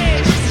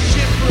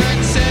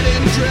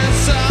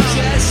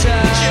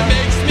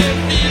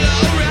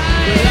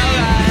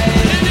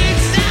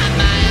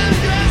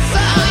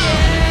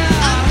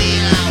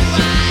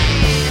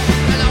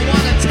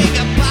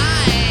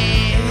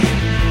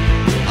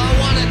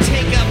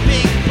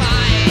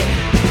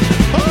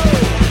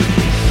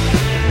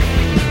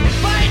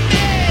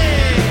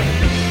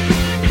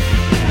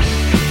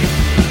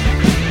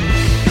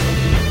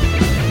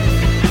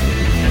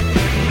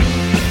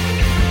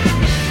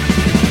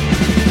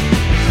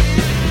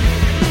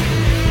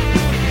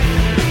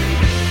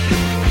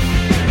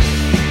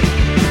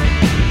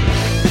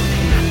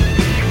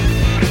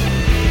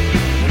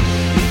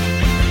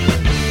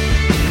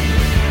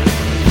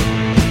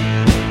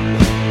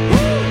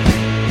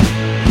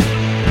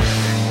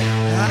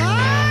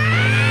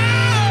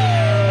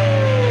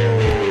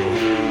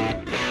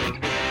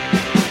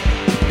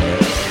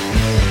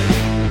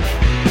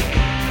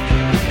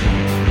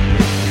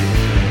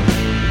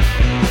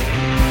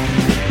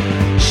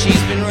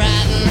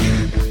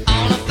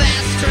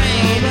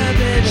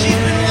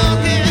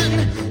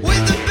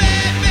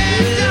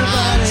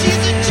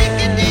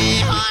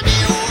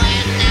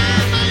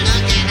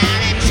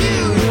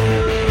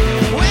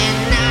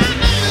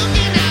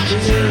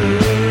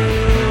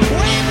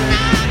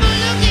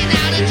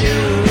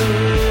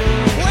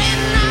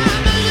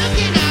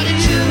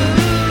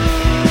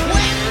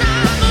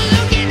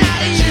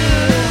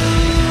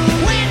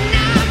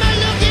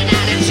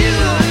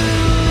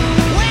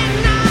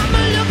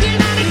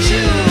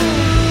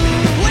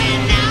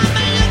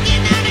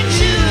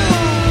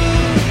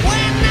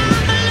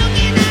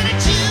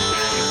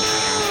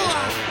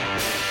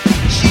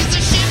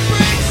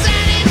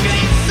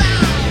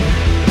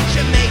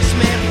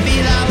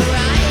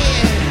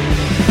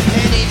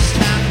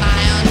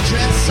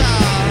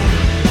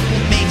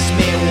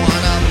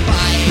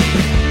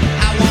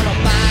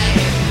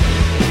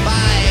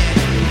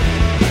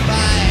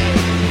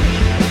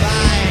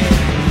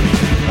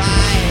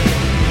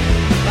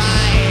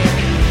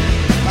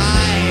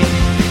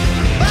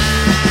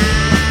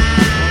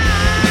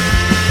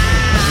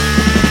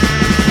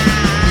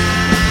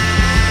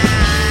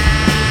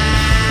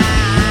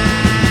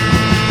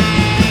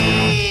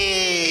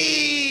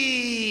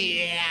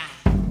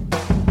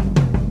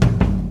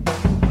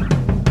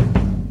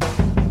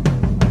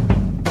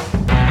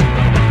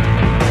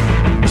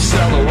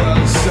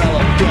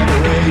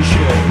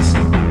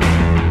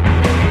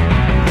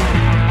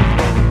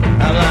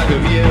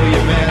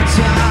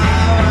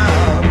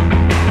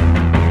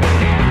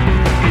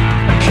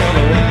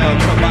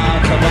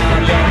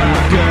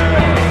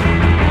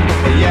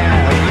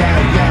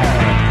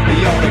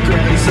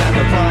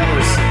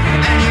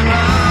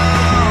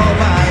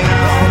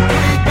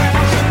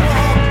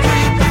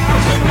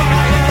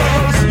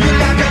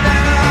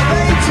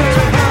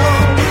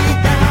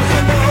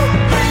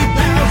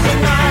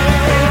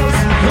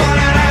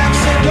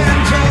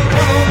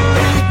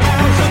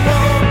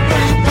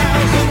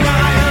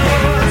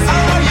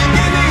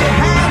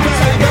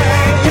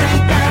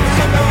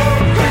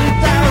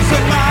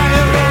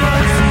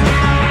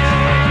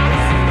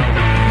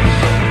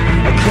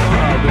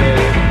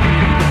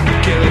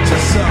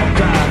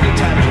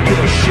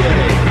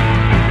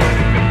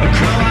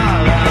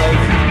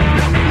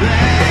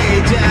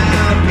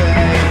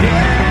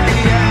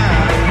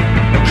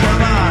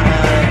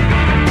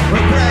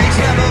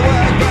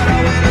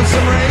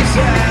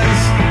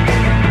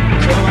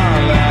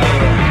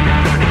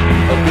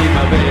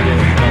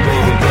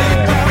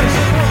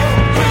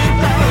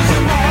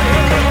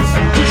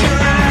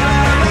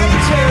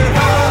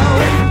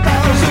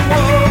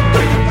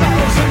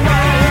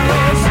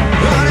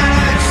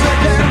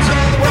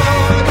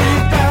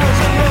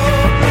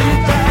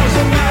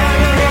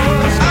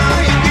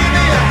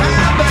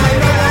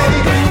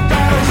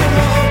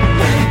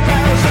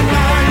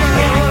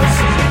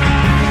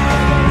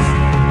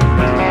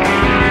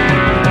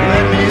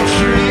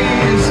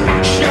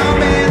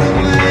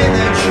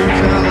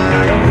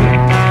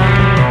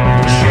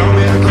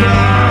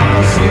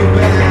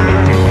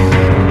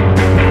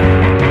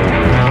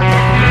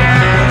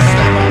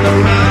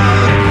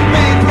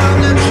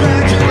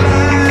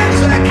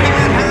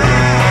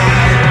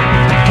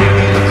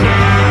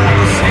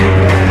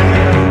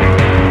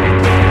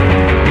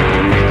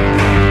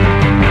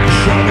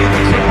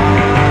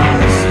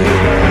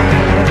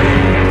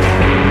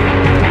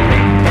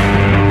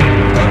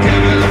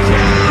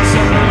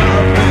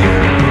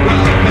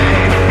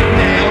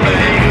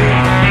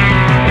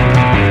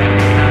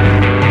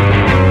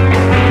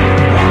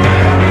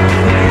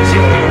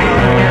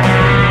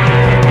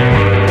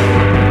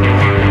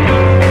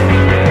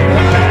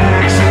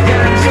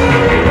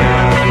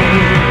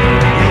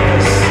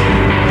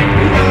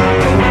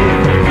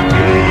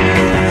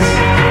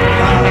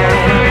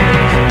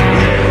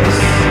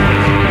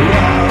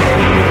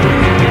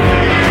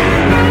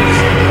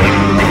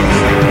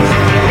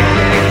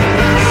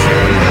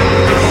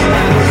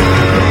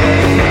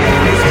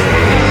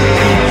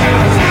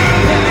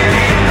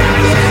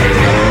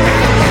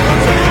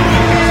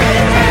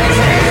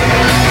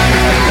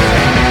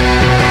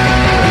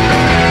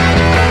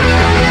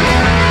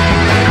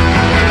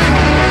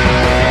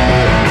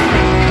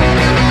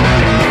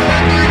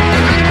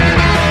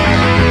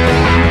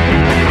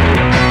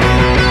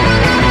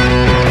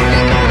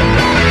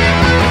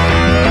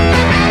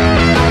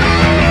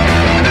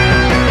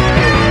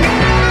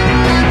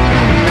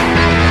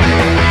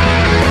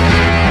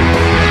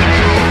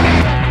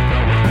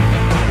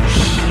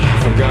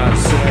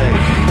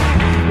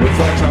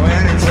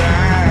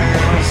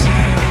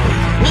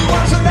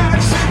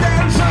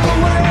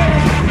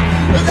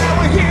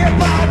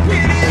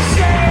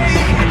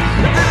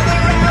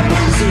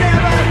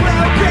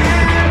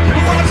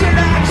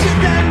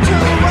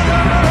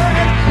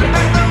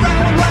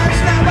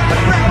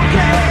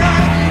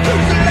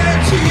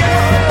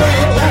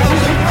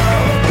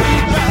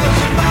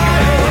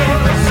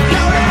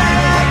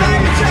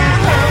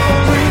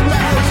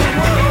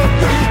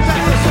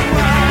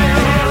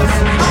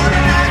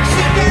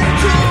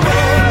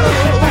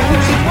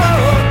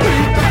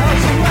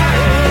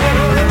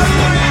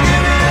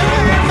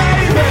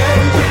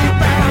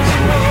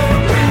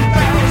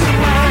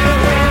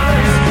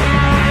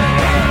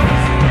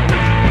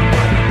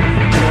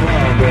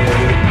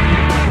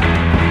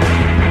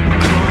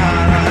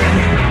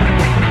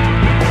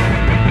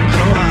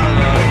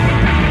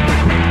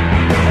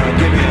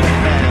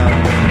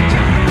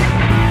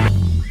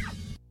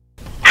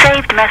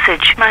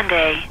 message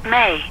Monday,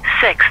 May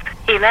 6th,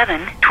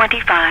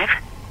 11:25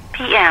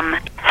 p.m.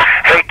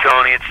 Hey,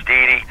 Tony, it's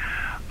Dee Dee.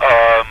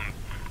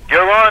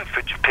 You're on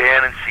for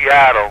Japan and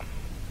Seattle.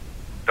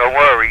 Don't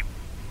worry.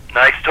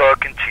 Nice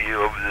talking to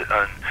you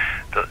over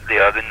the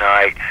other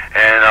night,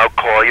 and I'll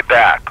call you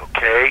back,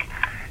 okay?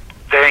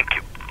 Thank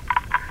you.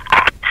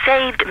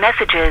 Saved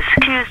messages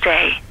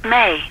Tuesday,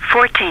 May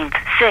 14th,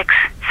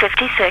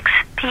 6:56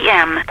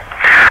 p.m.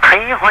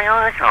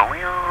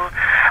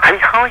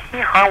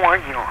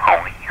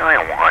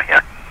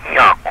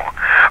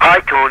 Hi,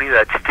 Tony,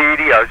 that's Dee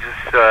Dee. I was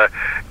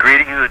just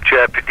greeting you in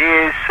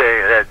Japanese.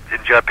 Say that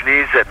in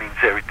Japanese, that means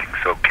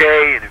everything's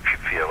okay, and if you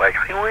feel like,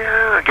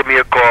 give me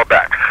a call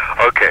back.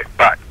 Okay,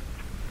 bye.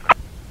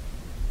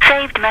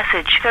 Saved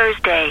message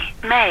Thursday,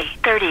 May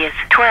 30th,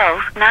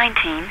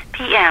 12:19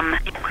 p.m.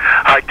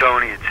 Hi,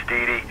 Tony, it's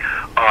Dee Dee.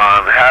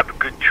 Have a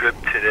good trip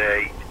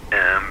today.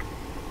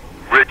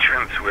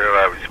 Richmond's where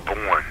I was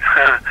born.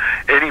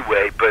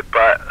 Anyway, but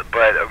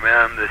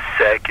around the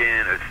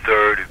 2nd or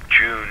 3rd of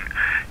June,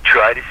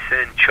 try to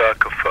send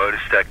Chuck a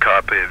photostat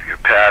copy of your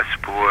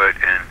passport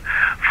and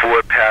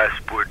 4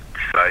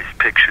 passport-size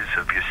pictures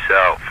of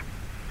yourself.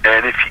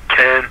 And if you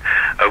can,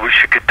 I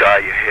wish you could dye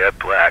your hair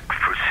black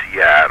for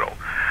Seattle.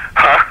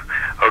 Huh?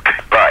 Okay,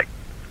 bye.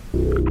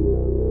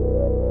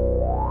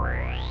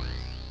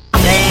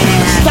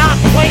 Stop,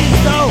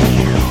 please, no!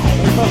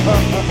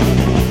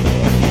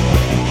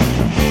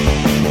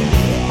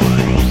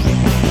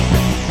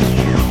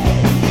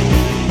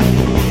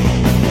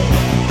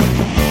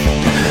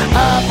 I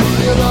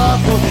feel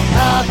awful,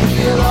 I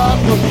feel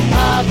awful,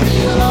 I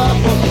feel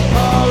awful,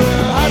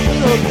 I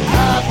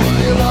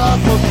feel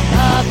awful,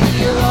 I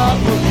feel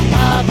awful,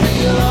 I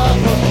feel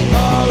awful, I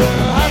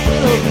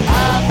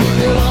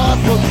feel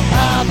awful,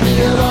 I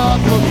feel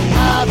awful,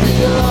 I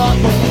feel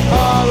awful,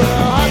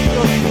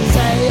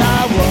 say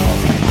I was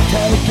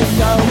taken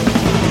down,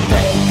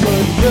 they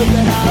could prove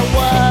that I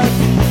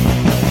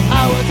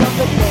was on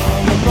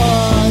the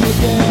born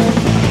again,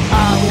 I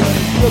was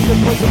looking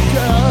for some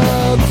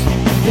drugs.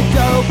 The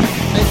dope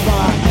is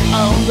my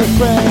only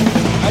friend.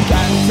 I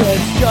guess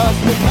it's just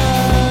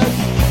because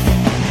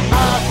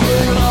I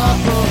feel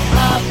awful,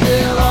 I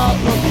feel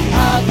awful,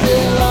 I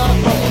feel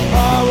awful.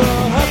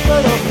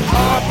 Hospital,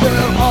 I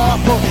feel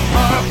awful,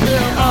 I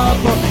feel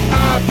awful,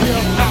 I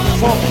feel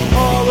awful.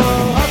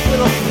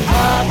 Hospital,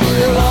 I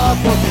feel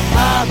awful,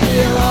 I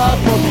feel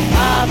awful,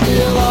 I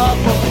feel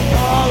awful.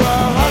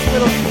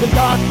 Hospital, the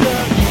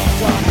doctor is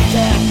on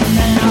death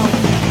now.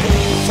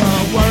 He's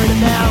worried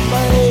about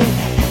me.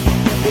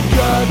 The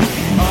drugs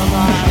are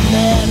my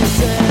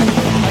medicine.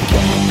 I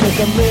can't take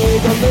them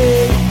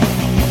legally,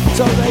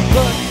 so they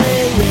put me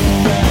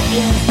in the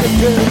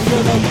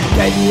institution and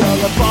gave me all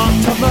the bought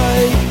to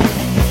me.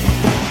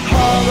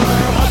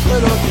 Horror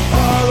hospital,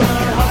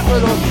 horror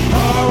hospital,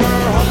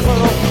 horror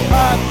hospital.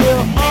 I feel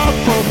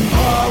awful.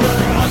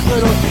 Horror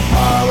hospital,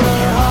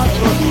 horror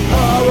hospital,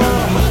 horror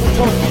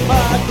hospital.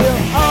 I feel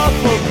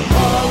awful.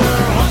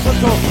 Horror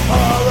hospital,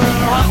 horror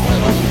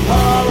hospital,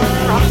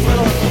 horror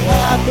hospital.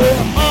 I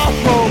feel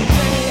awful.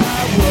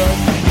 I would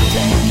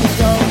take you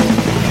so.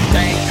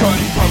 They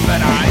couldn't prove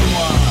that I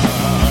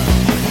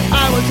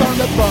was on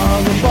the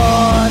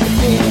born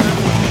again.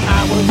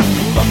 I was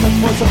looking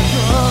for some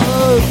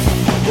drugs.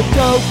 The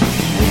dope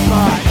is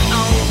my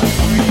only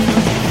friend.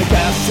 I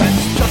guess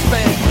it's just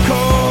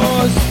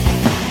because.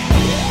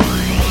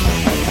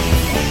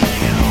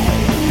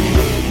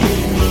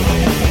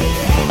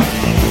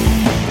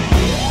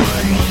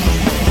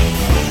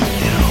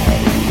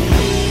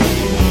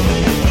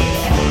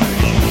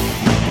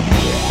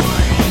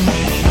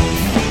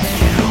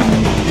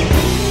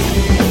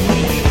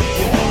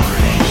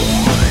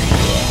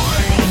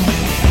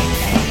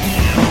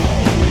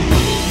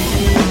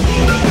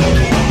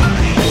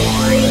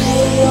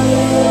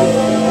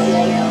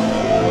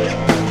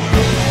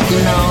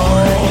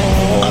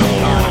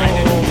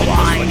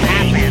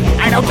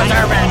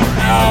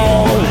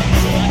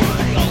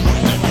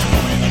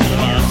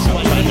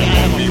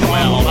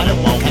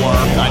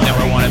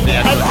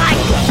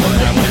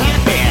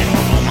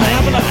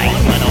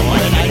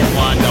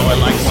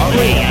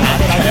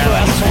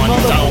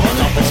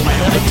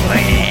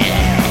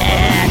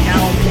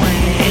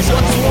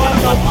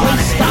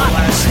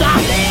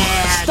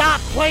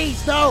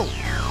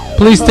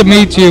 Pleased to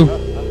meet you.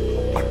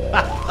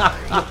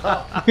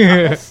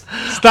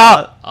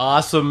 Stop.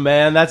 Awesome,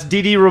 man. That's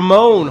Dee Dee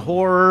Ramone,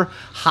 Horror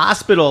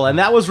Hospital. And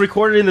that was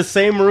recorded in the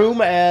same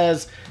room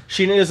as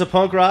Sheena is a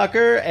Punk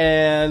Rocker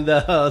and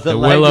the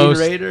Lightning Willows.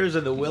 Raiders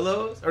and the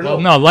Willows. Or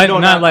not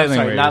Lightning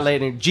Raiders. Not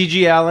Lightning.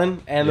 Gigi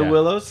Allen and the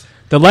Willows.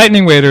 The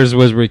Lightning Raiders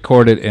was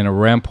recorded in a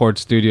Rampart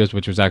Studios,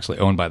 which was actually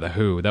owned by The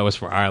Who. That was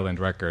for Island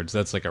Records.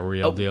 That's like a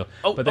real deal.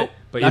 But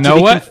you know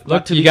what?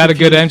 Look, you got a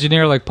good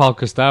engineer like Paul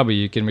Kostabi.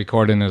 You can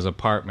record in his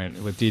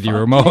apartment with Dee Dee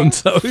Ramone,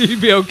 so you'd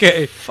be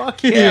okay.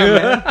 Fuck yeah,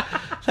 man.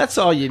 That's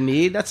all you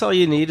need. That's all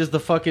you need is the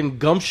fucking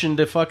gumption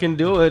to fucking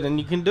do it, and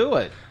you can do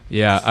it.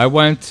 Yeah, I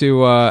went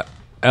to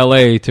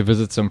L.A. to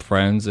visit some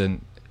friends,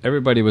 and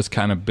everybody was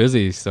kind of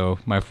busy, so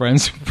my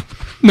friends,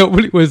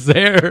 nobody was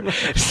there.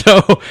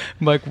 So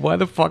I'm like, why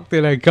the fuck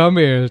did I come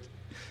here?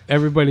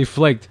 Everybody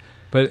flaked.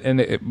 But,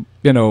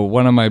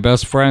 one of my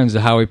best friends,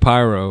 Howie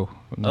Pyro,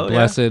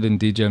 Blessed and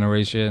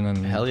Degeneration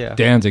and Hell yeah.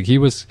 Danzig,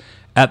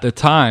 at the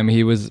time,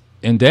 he was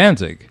in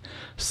Danzig.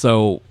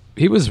 So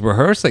he was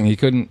rehearsing. He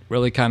couldn't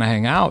really kind of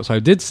hang out. So I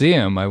did see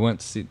him. I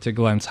went to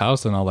Glenn's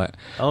house and all that.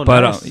 Oh,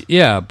 but, nice.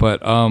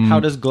 How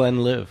does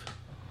Glenn live?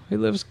 He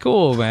lives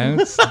cool,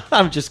 man.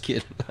 I'm just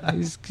kidding.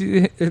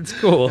 It's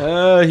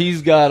cool.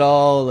 He's got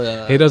all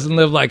the... He doesn't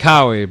live like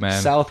Howie,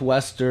 man.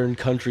 Southwestern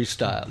country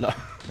style. No.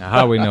 Now,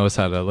 Howie knows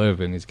how to live,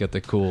 and he's got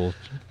the cool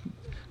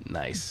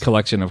nice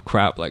collection of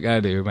crap like I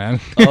do, man.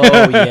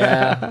 Oh,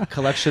 yeah.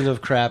 Collection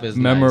of crap is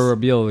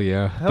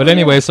memorabilia. Nice. But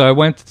anyway, so I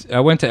went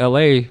to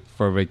L.A.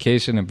 for a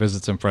vacation and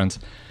visit some friends.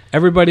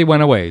 Everybody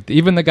went away.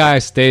 Even the guy I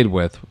stayed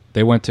with,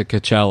 they went to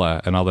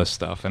Coachella and all this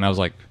stuff. And I was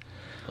like,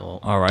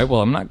 all right,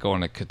 well, I'm not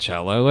going to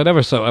Coachella,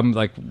 whatever. So I'm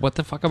like, what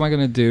the fuck am I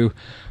going to do?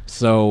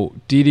 So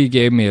Dee Dee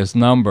gave me his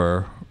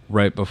number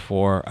right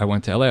before I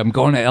went to L.A. I'm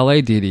going to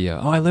L.A., Dee Dee.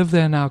 Oh, I live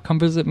there now. Come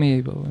visit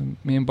me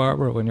and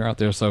Barbara when you're out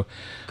there. So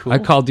cool. I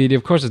called Dee Dee.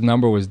 Of course, his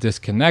number was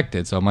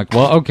disconnected. So I'm like,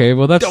 well, okay,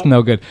 well, that's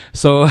no good.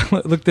 So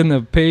I looked in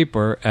the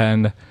paper,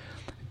 and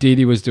Dee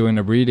Dee was doing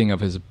a reading of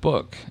his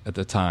book at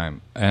the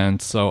time.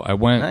 And so I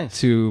went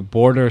to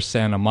Border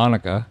Santa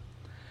Monica,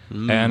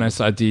 and I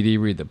saw Dee Dee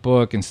read the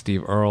book, and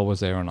Steve Earle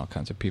was there and all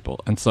kinds of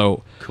people. And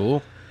so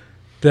cool.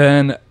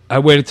 Then I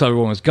waited till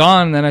everyone was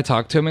gone, and then I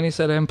talked to him, and he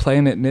said, I'm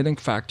playing at Knitting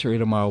Factory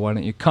tomorrow. Why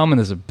don't you come? And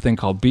there's a thing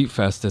called Beat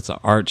Fest. It's an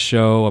art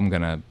show. I'm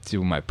going to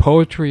do my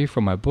poetry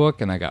from my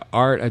book, and I got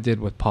art I did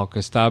with Paul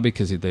Kostabi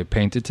because they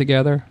painted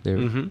together.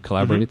 They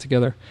collaborated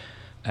together.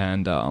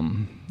 And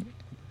I'm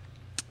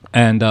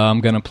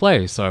going to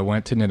play. So I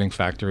went to Knitting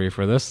Factory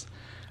for this.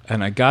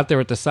 And I got there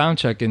at the sound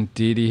check, and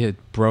Dee Dee had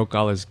broke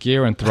all his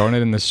gear and thrown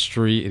it in the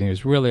street, and he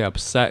was really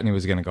upset, and he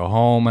was going to go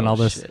home and all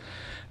this. Shit.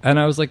 And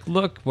I was like,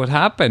 look, what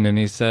happened? And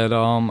he said,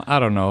 I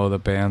don't know, the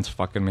band's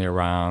fucking me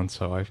around,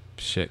 so I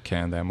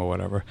shit-canned them or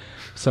whatever.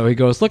 So he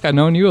goes, look, I've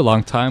known you a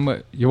long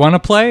time. You want to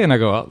play? And I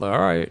go, all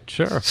right,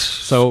 sure.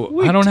 So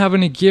Sweet. I don't have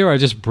any gear. I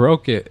just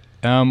broke it.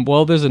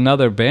 Well, there's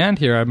another band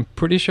here. I'm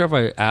pretty sure if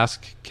I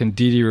ask, can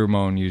Dee Dee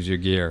Ramone use your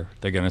gear,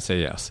 they're going to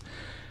say yes.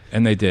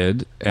 And they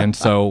did. And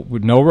so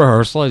with no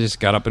rehearsal, I just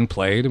got up and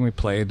played, and we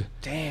played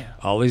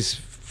all these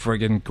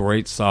friggin'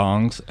 great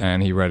songs,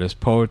 and he read his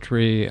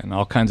poetry, and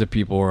all kinds of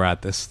people were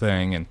at this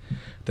thing. And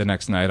the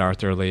next night,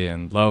 Arthur Lee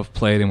and Love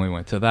played, and we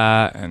went to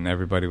that, and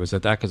everybody was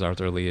at that because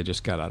Arthur Lee had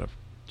just got out of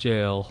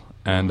jail.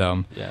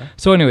 And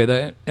so anyway,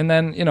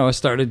 then I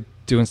started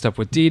doing stuff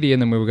with Dee Dee,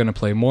 and then we were going to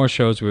play more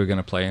shows. We were going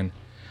to play in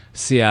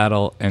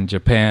Seattle and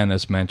Japan,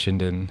 as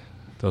mentioned in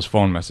those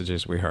phone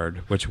messages we heard,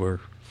 which were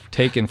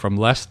taken from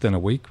less than a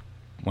week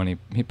when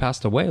he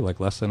passed away, like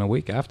less than a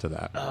week after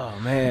that. Oh,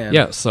 man.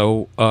 Yeah,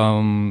 so,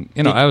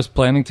 I was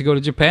planning to go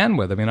to Japan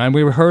with him.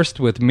 We rehearsed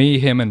with me,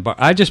 him, and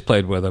I just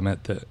played with him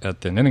at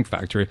the Knitting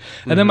Factory.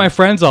 And then my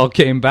friends all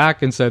came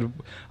back and said,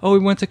 oh, we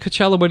went to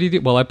Coachella. What did you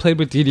do? Well, I played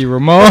with Dee Dee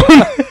Ramone.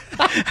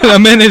 And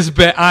I'm in his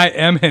band. I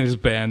am in his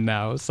band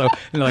now. So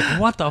they're like,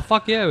 what the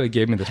fuck? Yeah, he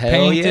gave me this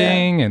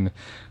painting and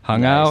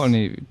hung out, and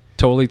he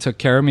totally took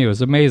care of me. It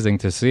was amazing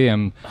to see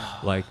him,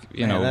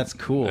 that's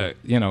cool.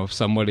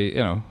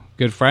 Somebody,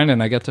 good friend,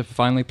 and I get to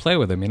finally play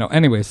with him.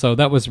 Anyway, so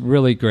that was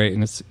really great,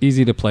 and it's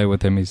easy to play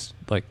with him. He's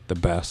like the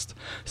best.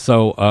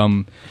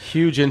 So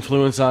huge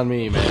influence on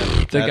me,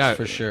 man. That's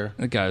for sure.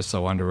 The guy is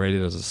so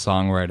underrated as a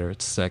songwriter.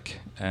 It's sick.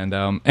 And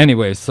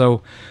anyway,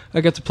 so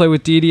I got to play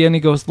with Dee Dee, and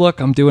he goes,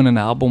 look, I'm doing an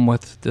album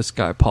with this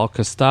guy, Paul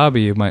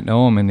Kostabi. You might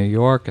know him in New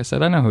York. I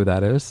said, I know who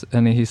that is.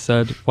 And he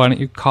said, why don't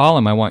you call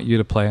him? I want you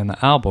to play in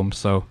the album.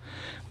 So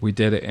we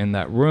did it in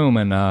that room,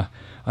 and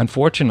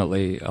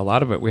unfortunately, a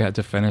lot of it we had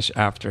to finish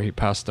after he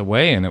passed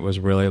away, and it was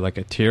really like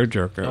a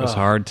tearjerker. It was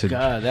hard to...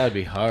 God, that would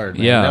be hard,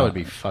 man. Yeah. That would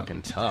be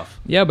fucking tough.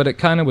 Yeah, but it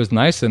kind of was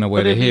nice in a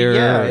way to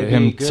hear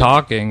him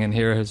talking and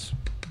hear his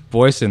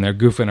voice in there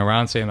goofing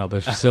around saying all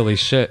this silly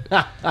shit.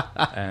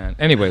 And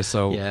anyway,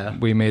 so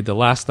we made the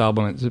last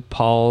album. It's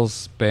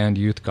Paul's band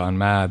Youth Gone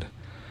Mad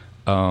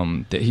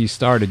that he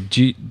started.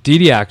 Dee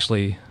Dee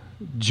actually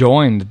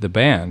joined the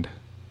band.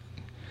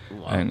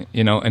 Wow.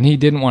 And he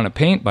didn't want to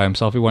paint by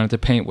himself. He wanted to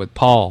paint with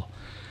Paul.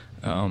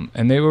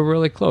 And they were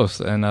really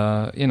close. And,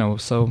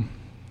 so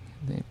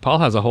Paul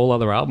has a whole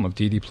other album of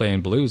Dee Dee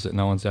playing blues that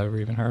no one's ever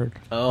even heard.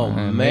 Oh,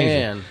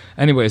 man.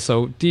 Anyway,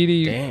 so Dee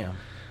Dee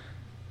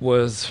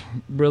was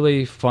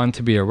really fun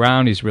to be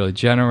around. He's really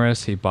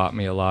generous. He bought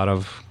me a lot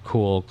of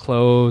cool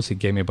clothes. He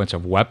gave me a bunch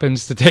of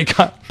weapons to take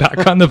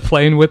back on the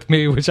plane with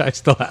me, which I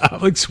still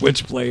have, like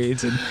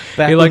switchblades. And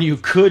back when you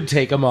could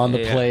take them on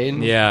the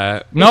plane?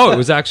 Yeah. No, it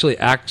was actually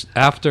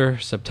after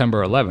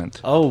September 11th.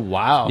 Oh,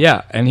 wow.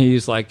 Yeah, and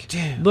he's like,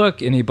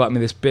 look, and he bought me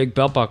this big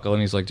belt buckle,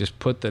 and he's like, just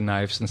put the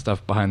knives and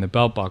stuff behind the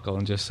belt buckle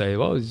and just say,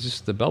 well, it's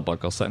just the belt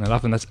buckle setting it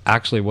off, and that's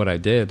actually what I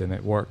did, and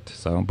it worked.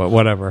 So, but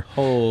whatever.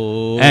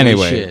 Holy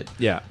shit.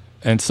 Yeah.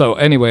 And so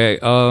anyway,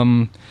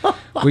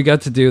 we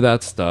got to do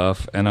that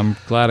stuff, and I'm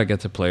glad I get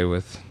to play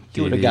with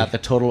You would have DD. got the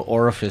total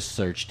orifice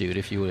search, dude,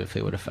 if they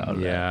would have found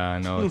that. Yeah, I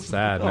know it's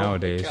sad Oh my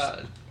nowadays.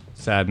 God.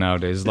 Sad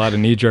nowadays. A lot of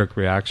knee-jerk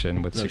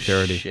reaction with No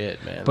security.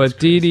 shit, man. But That's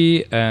crazy. Dee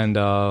Dee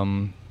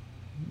and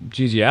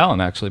Gigi Allen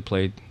actually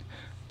played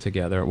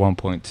together at one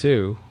point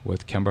too,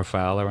 with Kemba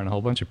Fowler and a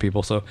whole bunch of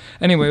people. So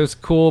anyway, it was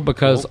cool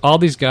because all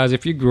these guys,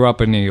 if you grew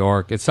up in New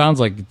York, it sounds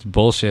like it's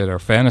bullshit or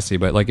fantasy,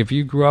 but like if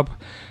you grew up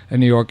in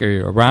New York or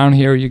you're around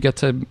here, you get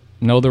to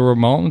know the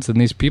Ramones, and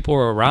these people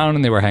were around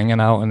and they were hanging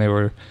out and they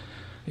were,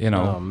 you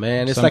know, Oh,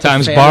 man, it's like a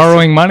sometimes fantasy.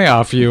 borrowing money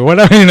off you,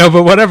 whatever, you know,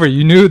 but whatever,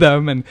 you knew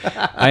them. And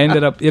I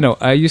ended up, you know,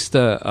 I used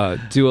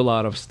to do a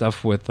lot of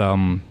stuff with, I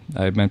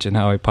mentioned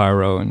Howie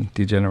Pyro and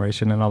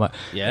Degeneration and all that.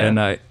 Yeah. And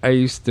I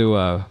used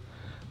to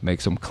make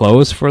some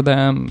clothes for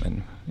them.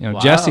 And, you know,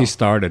 Wow. Jesse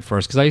started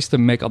first because I used to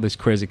make all these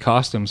crazy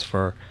costumes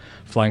for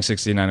Flying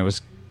 69. It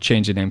was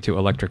changed the name to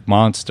Electric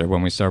Monster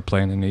when we started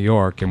playing in New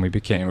York, and we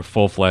became a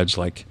full-fledged,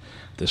 like,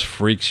 this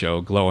freak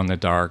show, glow in the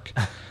dark.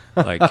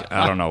 Like,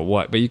 I don't know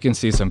what, but you can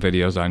see some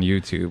videos on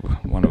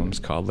YouTube. One of them's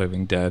called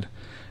Living Dead.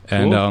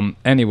 And Cool.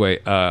 anyway,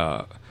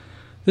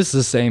 this is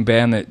the same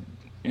band that,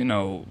 you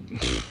know,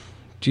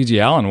 Gigi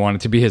Allen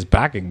wanted to be his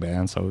backing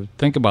band, so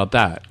think about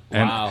that.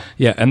 And, Wow.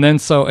 yeah, and then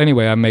so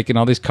anyway, I'm making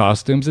all these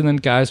costumes, and then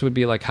guys would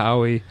be like,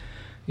 Howie,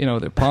 you know,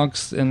 they're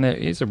punks, and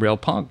he's a real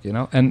punk, you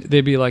know, and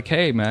they'd be like,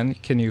 hey, man,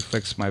 can you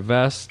fix my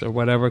vest or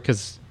whatever,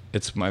 because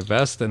it's my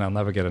vest, and I'll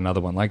never get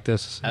another one like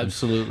this.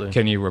 Absolutely.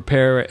 Can you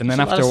repair it? And then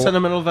There's a lot after of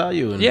sentimental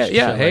value. And yeah, shit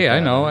yeah. like Hey, that. I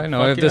know.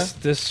 Fuck yeah.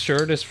 This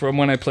shirt is from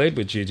when I played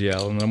with Gigi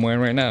Allen. I'm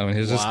wearing right now,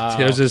 and Wow.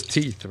 here's his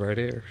teeth right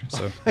here.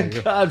 So there you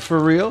go. God, for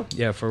real?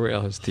 Yeah, for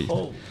real, his teeth.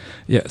 Oh.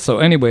 Yeah. So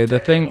anyway, the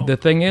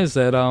thing is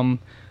that I'm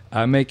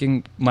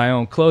making my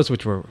own clothes,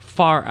 which were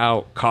far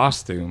out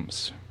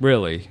costumes,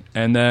 really.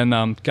 And then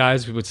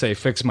guys would say,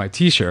 "Fix my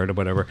T-shirt" or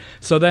whatever.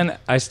 So then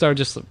I started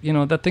just, you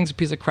know, that thing's a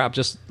piece of crap.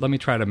 Just let me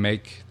try to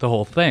make the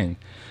whole thing.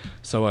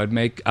 So I'd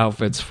make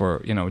outfits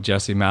for, you know,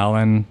 Jesse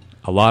Malin,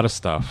 a lot of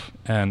stuff,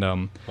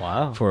 and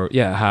Wow. for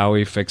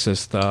Howie fixes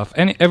stuff,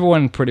 and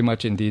everyone pretty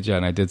much in DJ,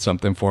 and I did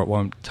something for it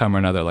one time or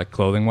another, like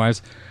clothing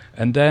wise.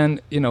 And then,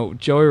 you know,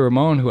 Joey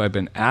Ramone, who I've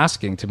been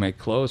asking to make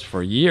clothes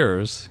for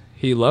years,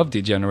 he loved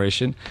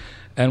Degeneration,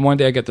 and one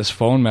day I get this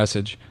phone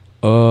message,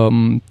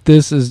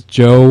 this is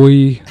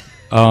Joey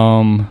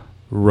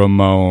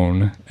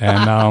Ramone,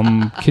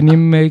 and can you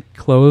make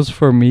clothes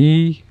for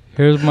me?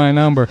 Here's my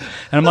number.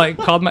 And I'm like,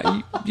 called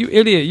my, you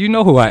idiot, you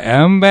know who I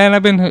am, man.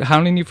 I've been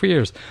hounding you for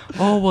years.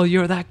 Oh, well,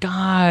 you're that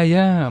guy.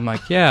 Yeah. I'm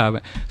like, yeah.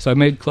 So I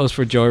made clothes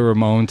for Joey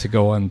Ramone to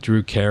go on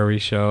Drew Carey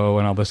show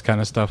and all this kind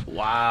of stuff.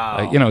 Wow.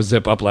 Like, you know,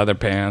 zip up leather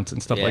pants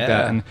and stuff like Yeah.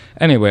 that. And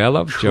anyway, I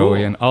love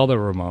Joey and all the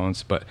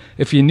Ramones. But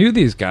if you knew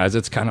these guys,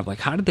 it's kind of like,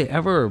 how did they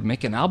ever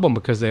make an album?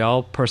 Because they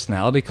all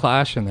personality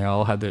clash, and they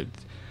all had their,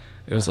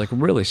 it was like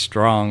really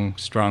strong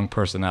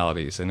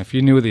personalities. And if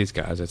you knew these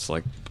guys, it's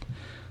like,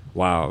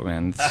 wow,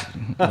 man. It's,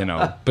 you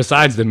know,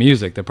 besides the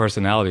music, the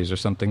personalities are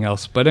something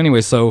else. But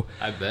anyway, so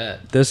I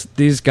bet.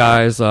 these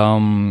guys, you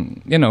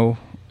know,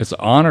 it's an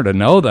honor to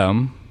know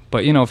them.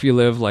 But, you know, if you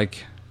live,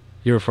 like,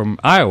 you're from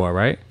Iowa,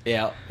 right?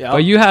 Yeah. Yeah. But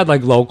you had,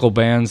 like, local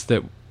bands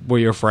that were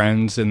your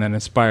friends and then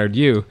inspired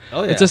you.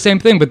 Oh, yeah. It's the same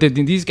thing, but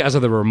these guys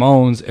are the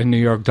Ramones and New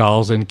York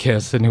Dolls and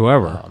Kiss and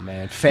whoever. Oh,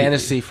 man.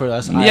 Fantasy for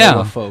us Yeah,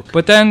 Iowa folk.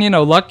 but then, you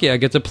know, lucky I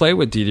get to play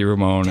with Dee Dee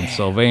Ramone and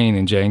Sylvain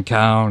and Jane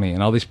County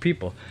and all these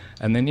people.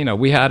 And then, you know,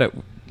 we had it,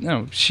 you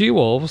know,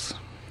 She-Wolves,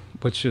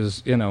 which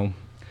is, you know,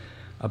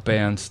 a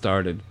band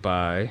started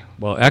by,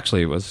 well,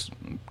 actually it was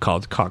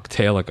called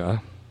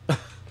Cocktailica.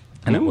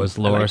 And it was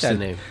I Laura. like that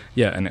name.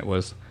 Yeah, and it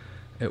was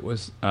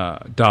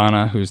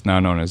Donna, who's now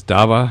known as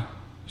Dava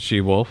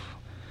She-Wolf,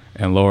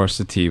 and Laura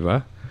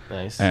Sativa.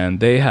 Nice. And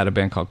they had a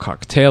band called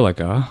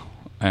Cocktailica,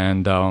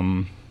 and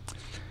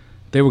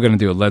they were going to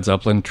do a Led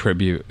Zeppelin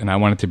tribute, and I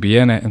wanted to be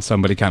in it, and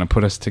somebody kind of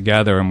put us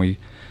together, and we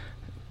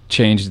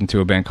changed into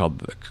a band called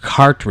the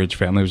Cartridge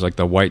Family. It was like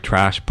the white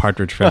trash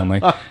Partridge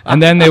Family.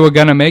 And then they were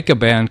going to make a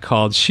band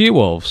called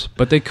She-Wolves,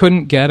 but they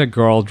couldn't get a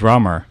girl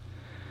drummer.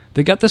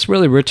 They got this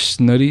really rich,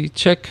 snooty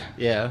chick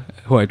Yeah.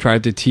 who I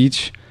tried to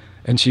teach,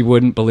 and she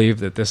wouldn't believe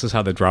that this is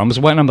how the drums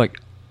went. I'm like,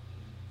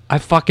 I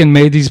fucking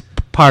made these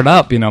part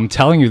up, you know, I'm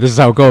telling you this is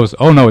how it goes.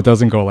 Oh, no, it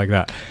doesn't go like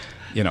that.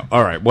 You know,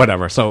 all right,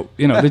 whatever. So,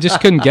 you know, they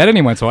just couldn't get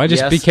anyone, so I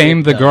just Yes, became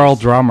it the girl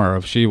does. drummer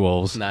of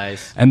She-Wolves.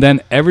 Nice. And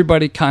then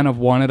everybody kind of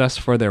wanted us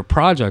for their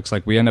projects.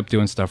 Like, we end up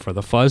doing stuff for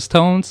the Fuzz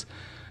Tones,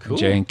 Cool.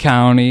 Jane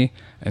County,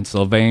 and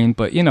Sylvain.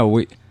 But, you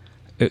know,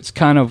 it's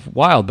kind of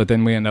wild. But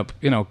then we end up,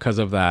 you know, because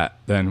of that,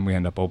 then we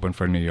end up open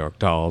for New York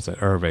Dolls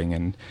at Irving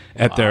and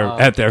at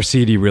their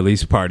CD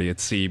release party at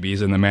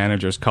CB's. And the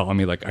manager's calling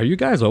me like, "Are you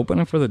guys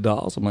opening for the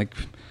Dolls?" I'm like,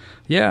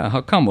 "Yeah,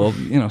 how come?" Well,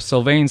 you know,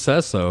 Sylvain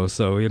says so.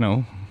 So, you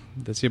know,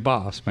 that's your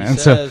boss, man.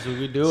 says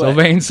we do it.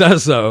 Sylvain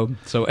says so.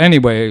 So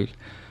anyway,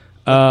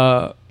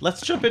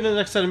 Let's jump into the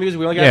next set of music.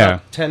 We only got Yeah.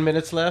 about 10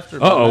 minutes left. Or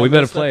Uh-oh, about 9 we better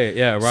minutes play left. it.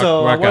 Yeah, rock-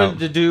 so rock I wanted out.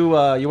 to do.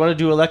 You want to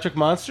do Electric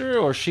Monster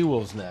or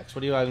She-Wolves next?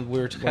 What do you? We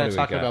were kind do of we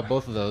talking got? about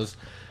both of those.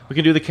 We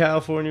can do the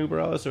California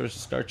Uber Alles or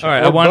Star Child. All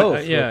right, Or I want.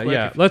 both, Yeah, real quick.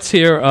 yeah. Let's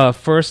hear.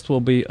 First will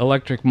be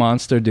Electric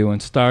Monster doing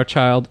Star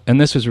Child,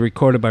 and this was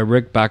recorded by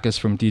Rick Backus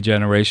from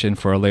Degeneration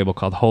for a label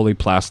called Holy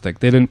Plastic.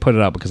 They didn't put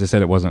it out because they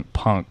said it wasn't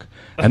punk.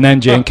 And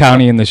then Jane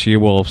County and the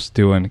She-Wolves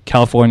doing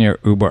California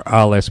Uber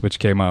Alles, which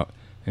came out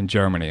in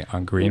Germany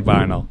on green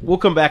vinyl. We'll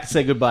come back and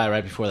say goodbye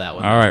right before that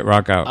one. All right,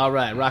 rock out. All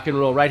right, rock and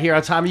roll right here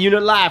on Tommy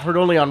Unit Live, heard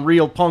only on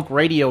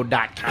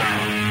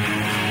RealPunkRadio.com.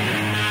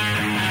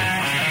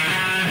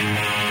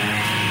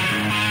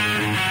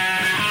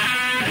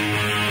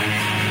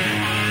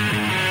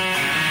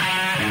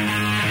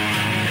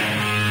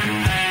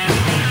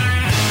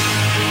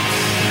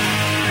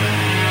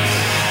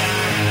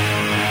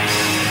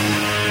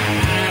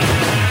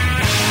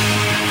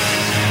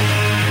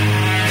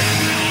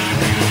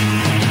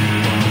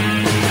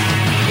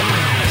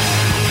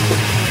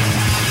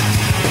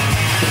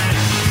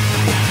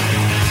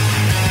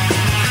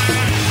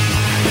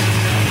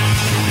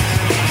 Thank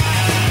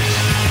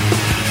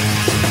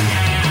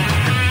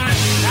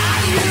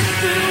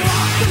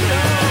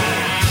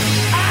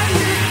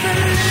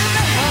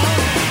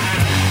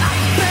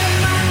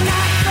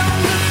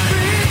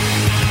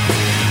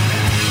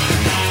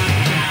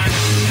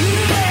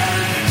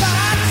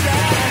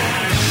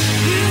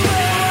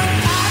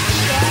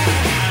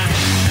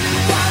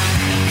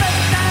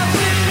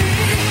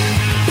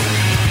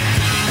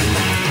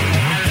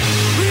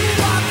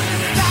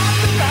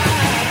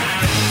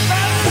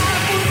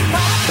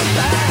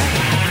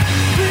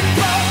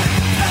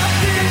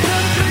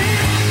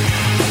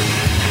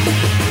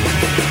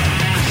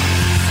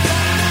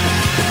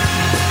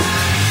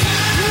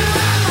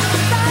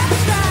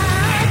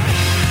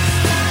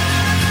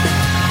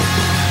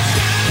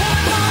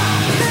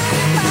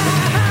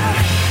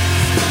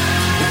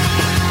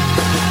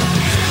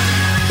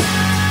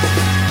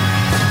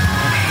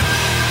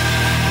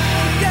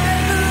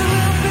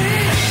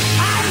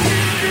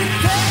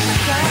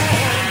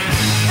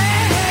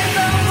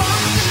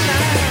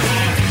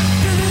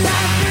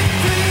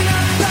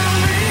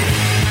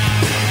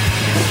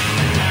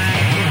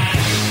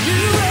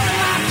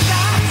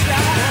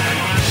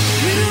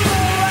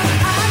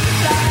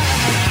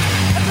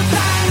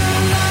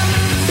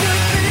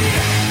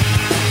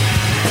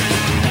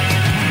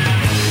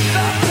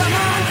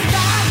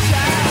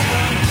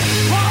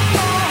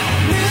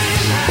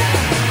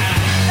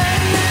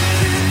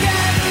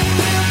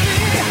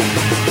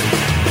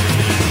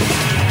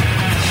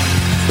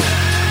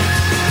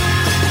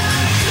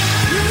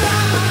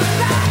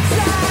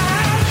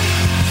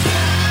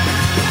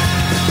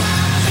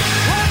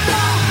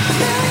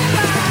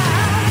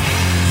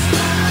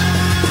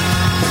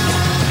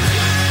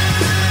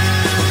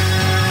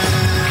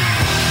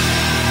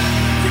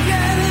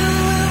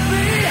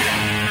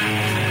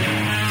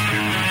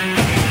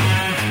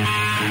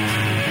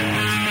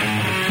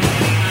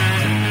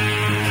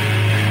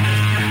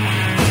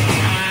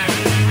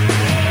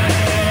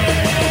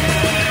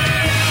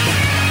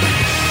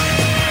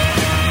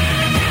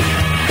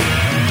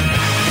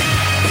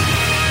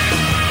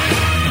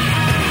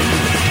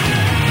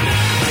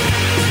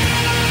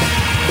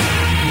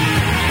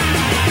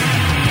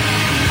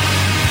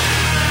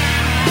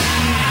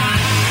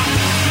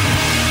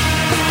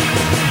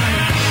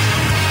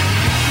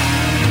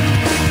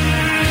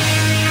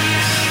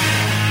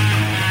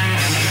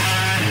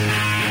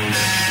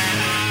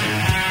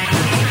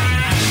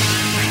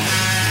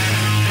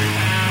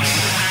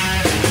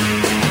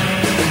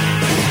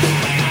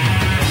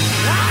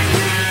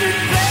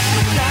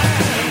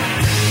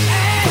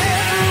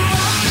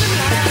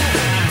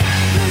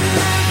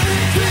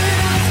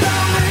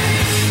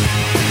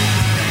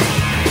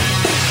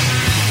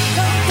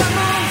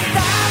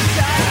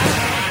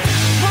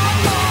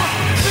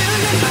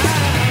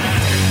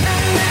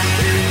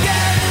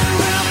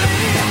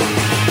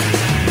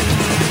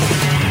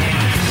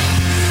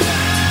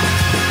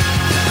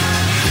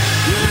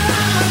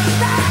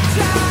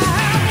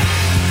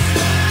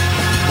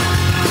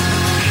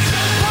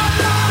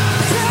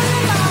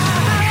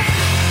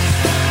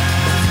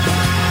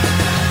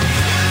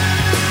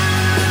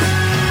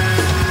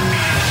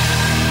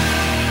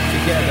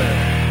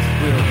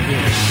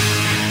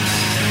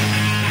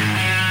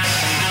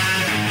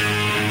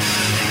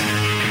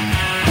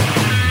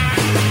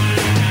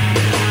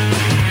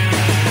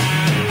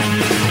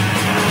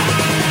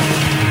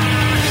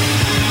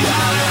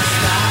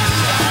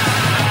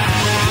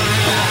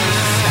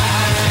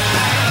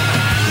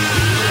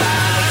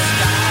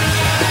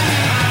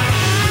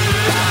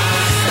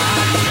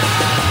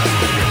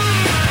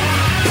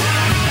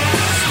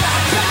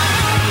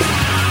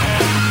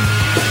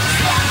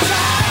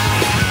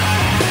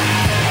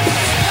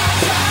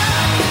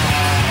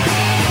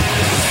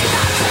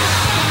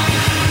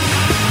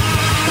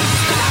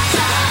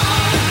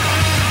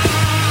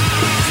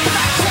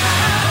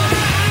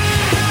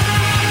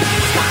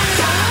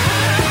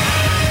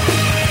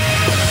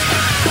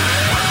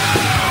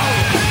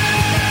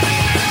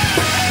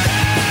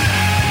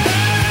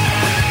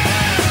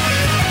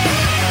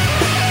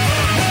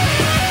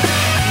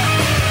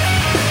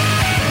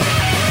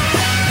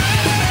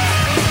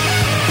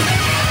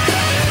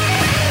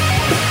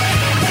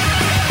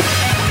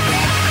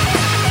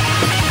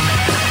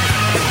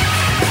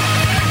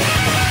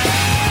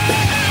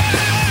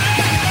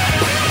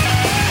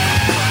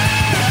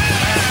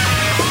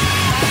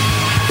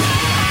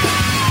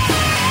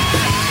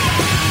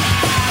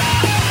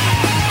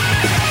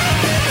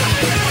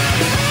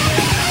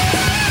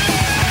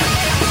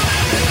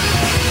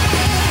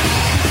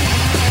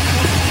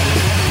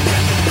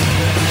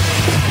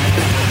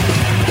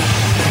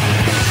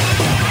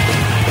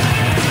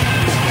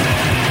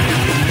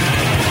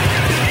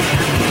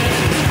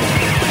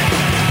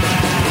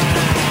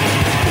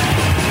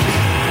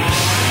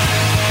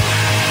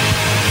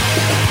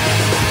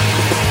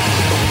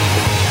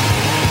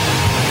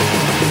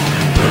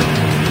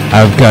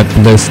I've got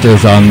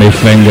blisters on my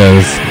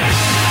fingers.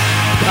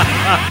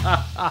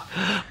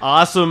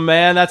 Awesome,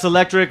 man. That's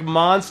Electric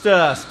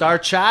Monster, Star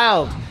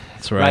Child.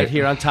 That's right.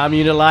 Here on Tommy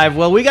Unit Live.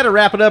 Well, we got to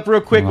wrap it up real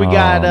quick. We Oh,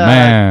 got.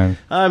 man.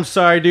 I'm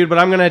sorry, dude, but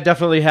I'm gonna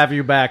definitely have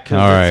you back because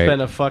All it's right.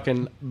 been a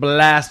fucking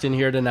blast in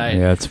here tonight.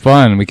 Yeah, it's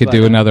fun. We could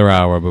do But- another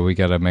hour, but we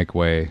got to make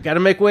way. Got to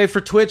make way for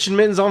Twitch and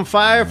Mittens on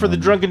Fire for the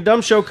Drunken Dumb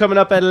Show coming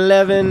up at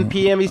 11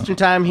 p.m. Eastern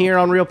Time here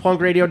on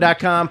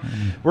RealPunkRadio.com.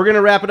 We're going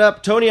to wrap it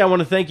up. Tony, I want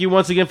to thank you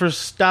once again for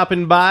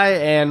stopping by,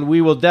 and we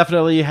will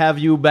definitely have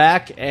you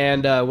back,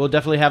 and we'll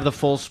definitely have the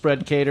full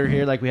spread cater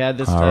here like we had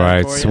this All time.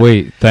 right, for you.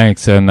 sweet.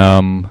 Thanks.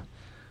 And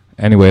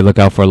anyway, look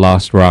out for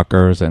Lost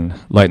Rockers and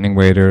Lightning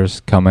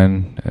Raiders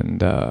coming,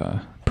 and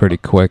pretty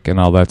quick and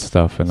all that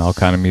stuff, and all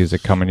kind of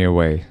music coming your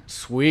way.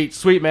 Sweet,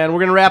 sweet, man. We're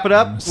going to wrap it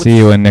up. See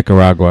you in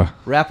Nicaragua,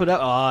 Wrap it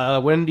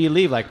up. When do you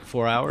leave? Like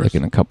 4 hours? like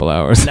in a couple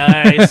hours.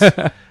 Nice.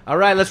 All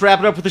right, let's wrap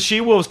it up with the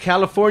She-Wolves,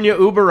 California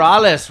Uber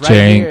Alles. Right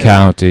Jane here.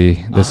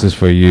 County, this is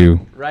for you.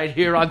 Right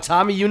here on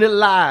Tommy Unit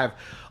Live,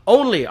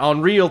 only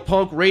on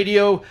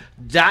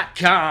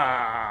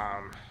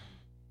RealPunkRadio.com.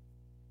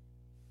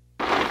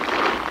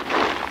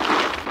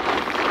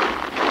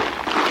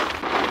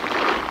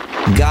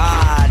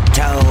 God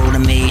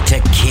told me to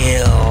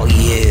kill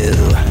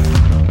you.